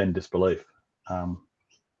to suspend disbelief. And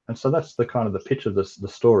so that's the kind of the pitch of the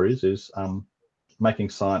stories is making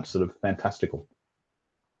science sort of fantastical.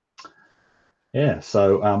 Yeah,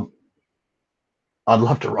 so I'd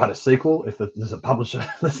love to write a sequel if there's a publisher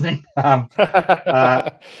listening.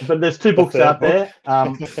 But there's 2 books out there,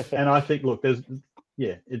 and I think, look, it's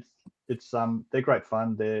they're great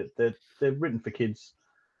fun. They're written for kids,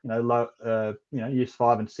 years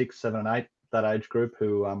 5 and 6, 7 and 8, that age group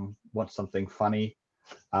who want something funny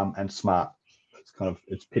and smart.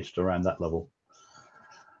 It's pitched around that level.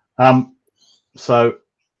 So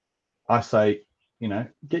I say,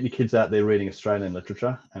 get your kids out there reading Australian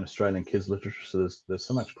literature and Australian kids literature. So there's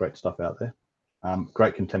so much great stuff out there.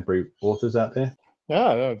 Great contemporary authors out there.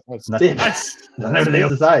 Yeah, that's it. There's everything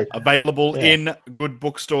else to say. Available in good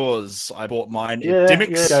bookstores. I bought mine in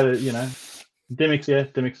Dymocks. Dymocks. Yeah,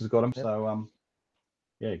 Dymocks has got them. So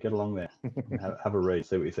get along there. And have a read.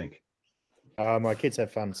 See what you think. My kids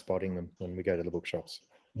have fun spotting them when we go to the bookshops.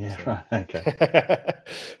 Yeah, so. Right. Okay.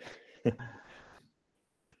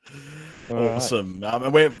 Awesome.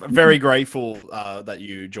 And we're very grateful that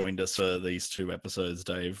you joined us for these 2 episodes,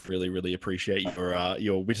 Dave. Really, really appreciate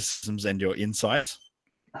your witticisms and your insight.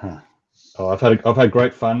 Oh, I've had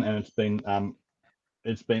great fun, and it's been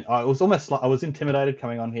I was almost like I was intimidated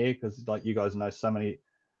coming on here because, like, you guys know so many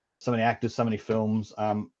actors, so many films,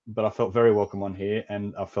 but I felt very welcome on here,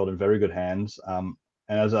 and I felt in very good hands. And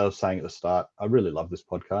as I was saying at the start, I really love this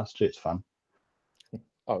podcast. Gee, it's fun.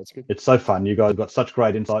 Oh, it's good. It's so fun. You guys have got such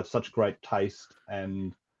great insights, such great taste,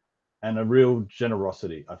 and a real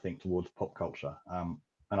generosity, I think, towards pop culture. And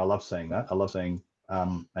I love seeing that. I love seeing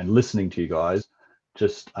and listening to you guys,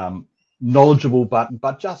 just knowledgeable,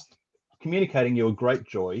 but just communicating your great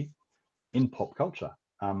joy in pop culture.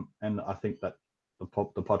 And I think that the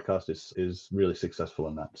podcast is really successful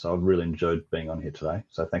in that. So I've really enjoyed being on here today.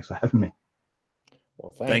 So thanks for having me.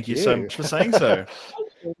 Well, thank you so much for saying so.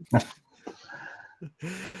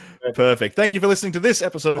 Perfect. Thank you for listening to this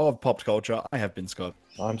episode of Pop Culture. I have been Scott.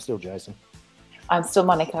 I'm still Jason. I'm still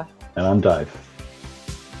Monica. And I'm Dave.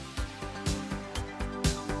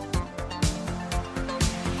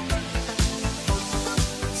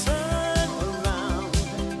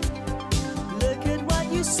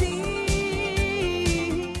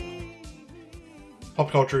 Pop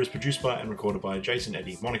Culture is produced by and recorded by Jason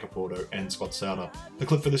Eddy, Monica Porto, and Scott Souter. The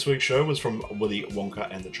clip for this week's show was from Willy Wonka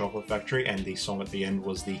and the Chocolate Factory, and the song at the end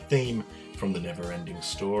was the theme from The Never Ending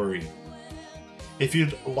Story. If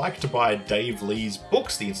you'd like to buy Dave Lee's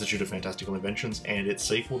books, The Institute of Fantastical Inventions, and its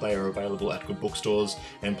sequel, they are available at good bookstores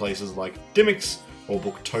and places like Dimmicks or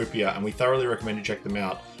Booktopia, and we thoroughly recommend you check them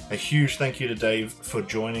out. A huge thank you to Dave for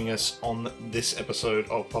joining us on this episode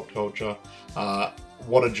of Pop Culture.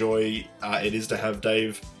 What a joy it is to have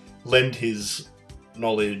Dave lend his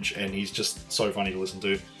knowledge, and he's just so funny to listen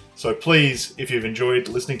to. So please, if you've enjoyed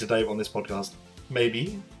listening to Dave on this podcast,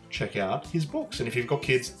 maybe check out his books. And if you've got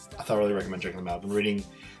kids, I thoroughly recommend checking them out. I've been reading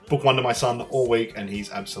book 1 to my son all week, and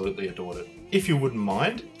he's absolutely adored it. If you wouldn't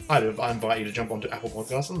mind, I invite you to jump onto Apple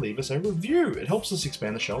Podcasts and leave us a review. It helps us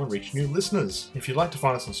expand the show and reach new listeners. If you'd like to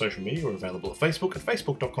find us on social media, we're available at Facebook at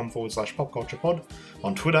facebook.com/popculturepod,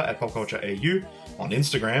 on Twitter at popcultureau, on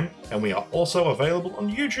Instagram, and we are also available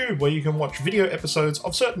on YouTube, where you can watch video episodes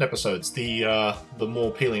of certain episodes. The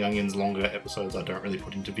more peeling onions, longer episodes I don't really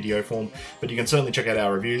put into video form, but you can certainly check out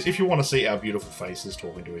our reviews if you want to see our beautiful faces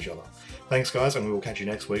talking to each other. Thanks, guys, and we will catch you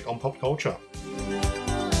next week on Pop Culture.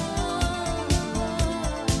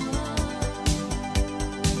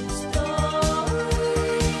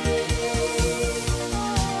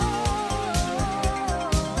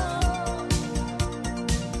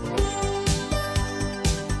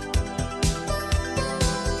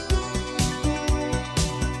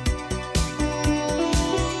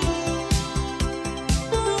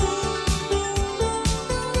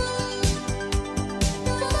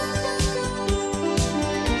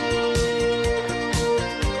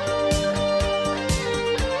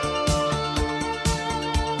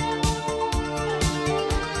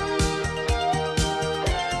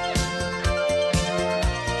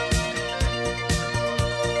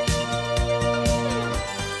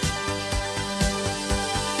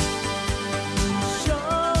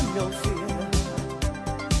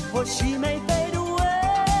 She may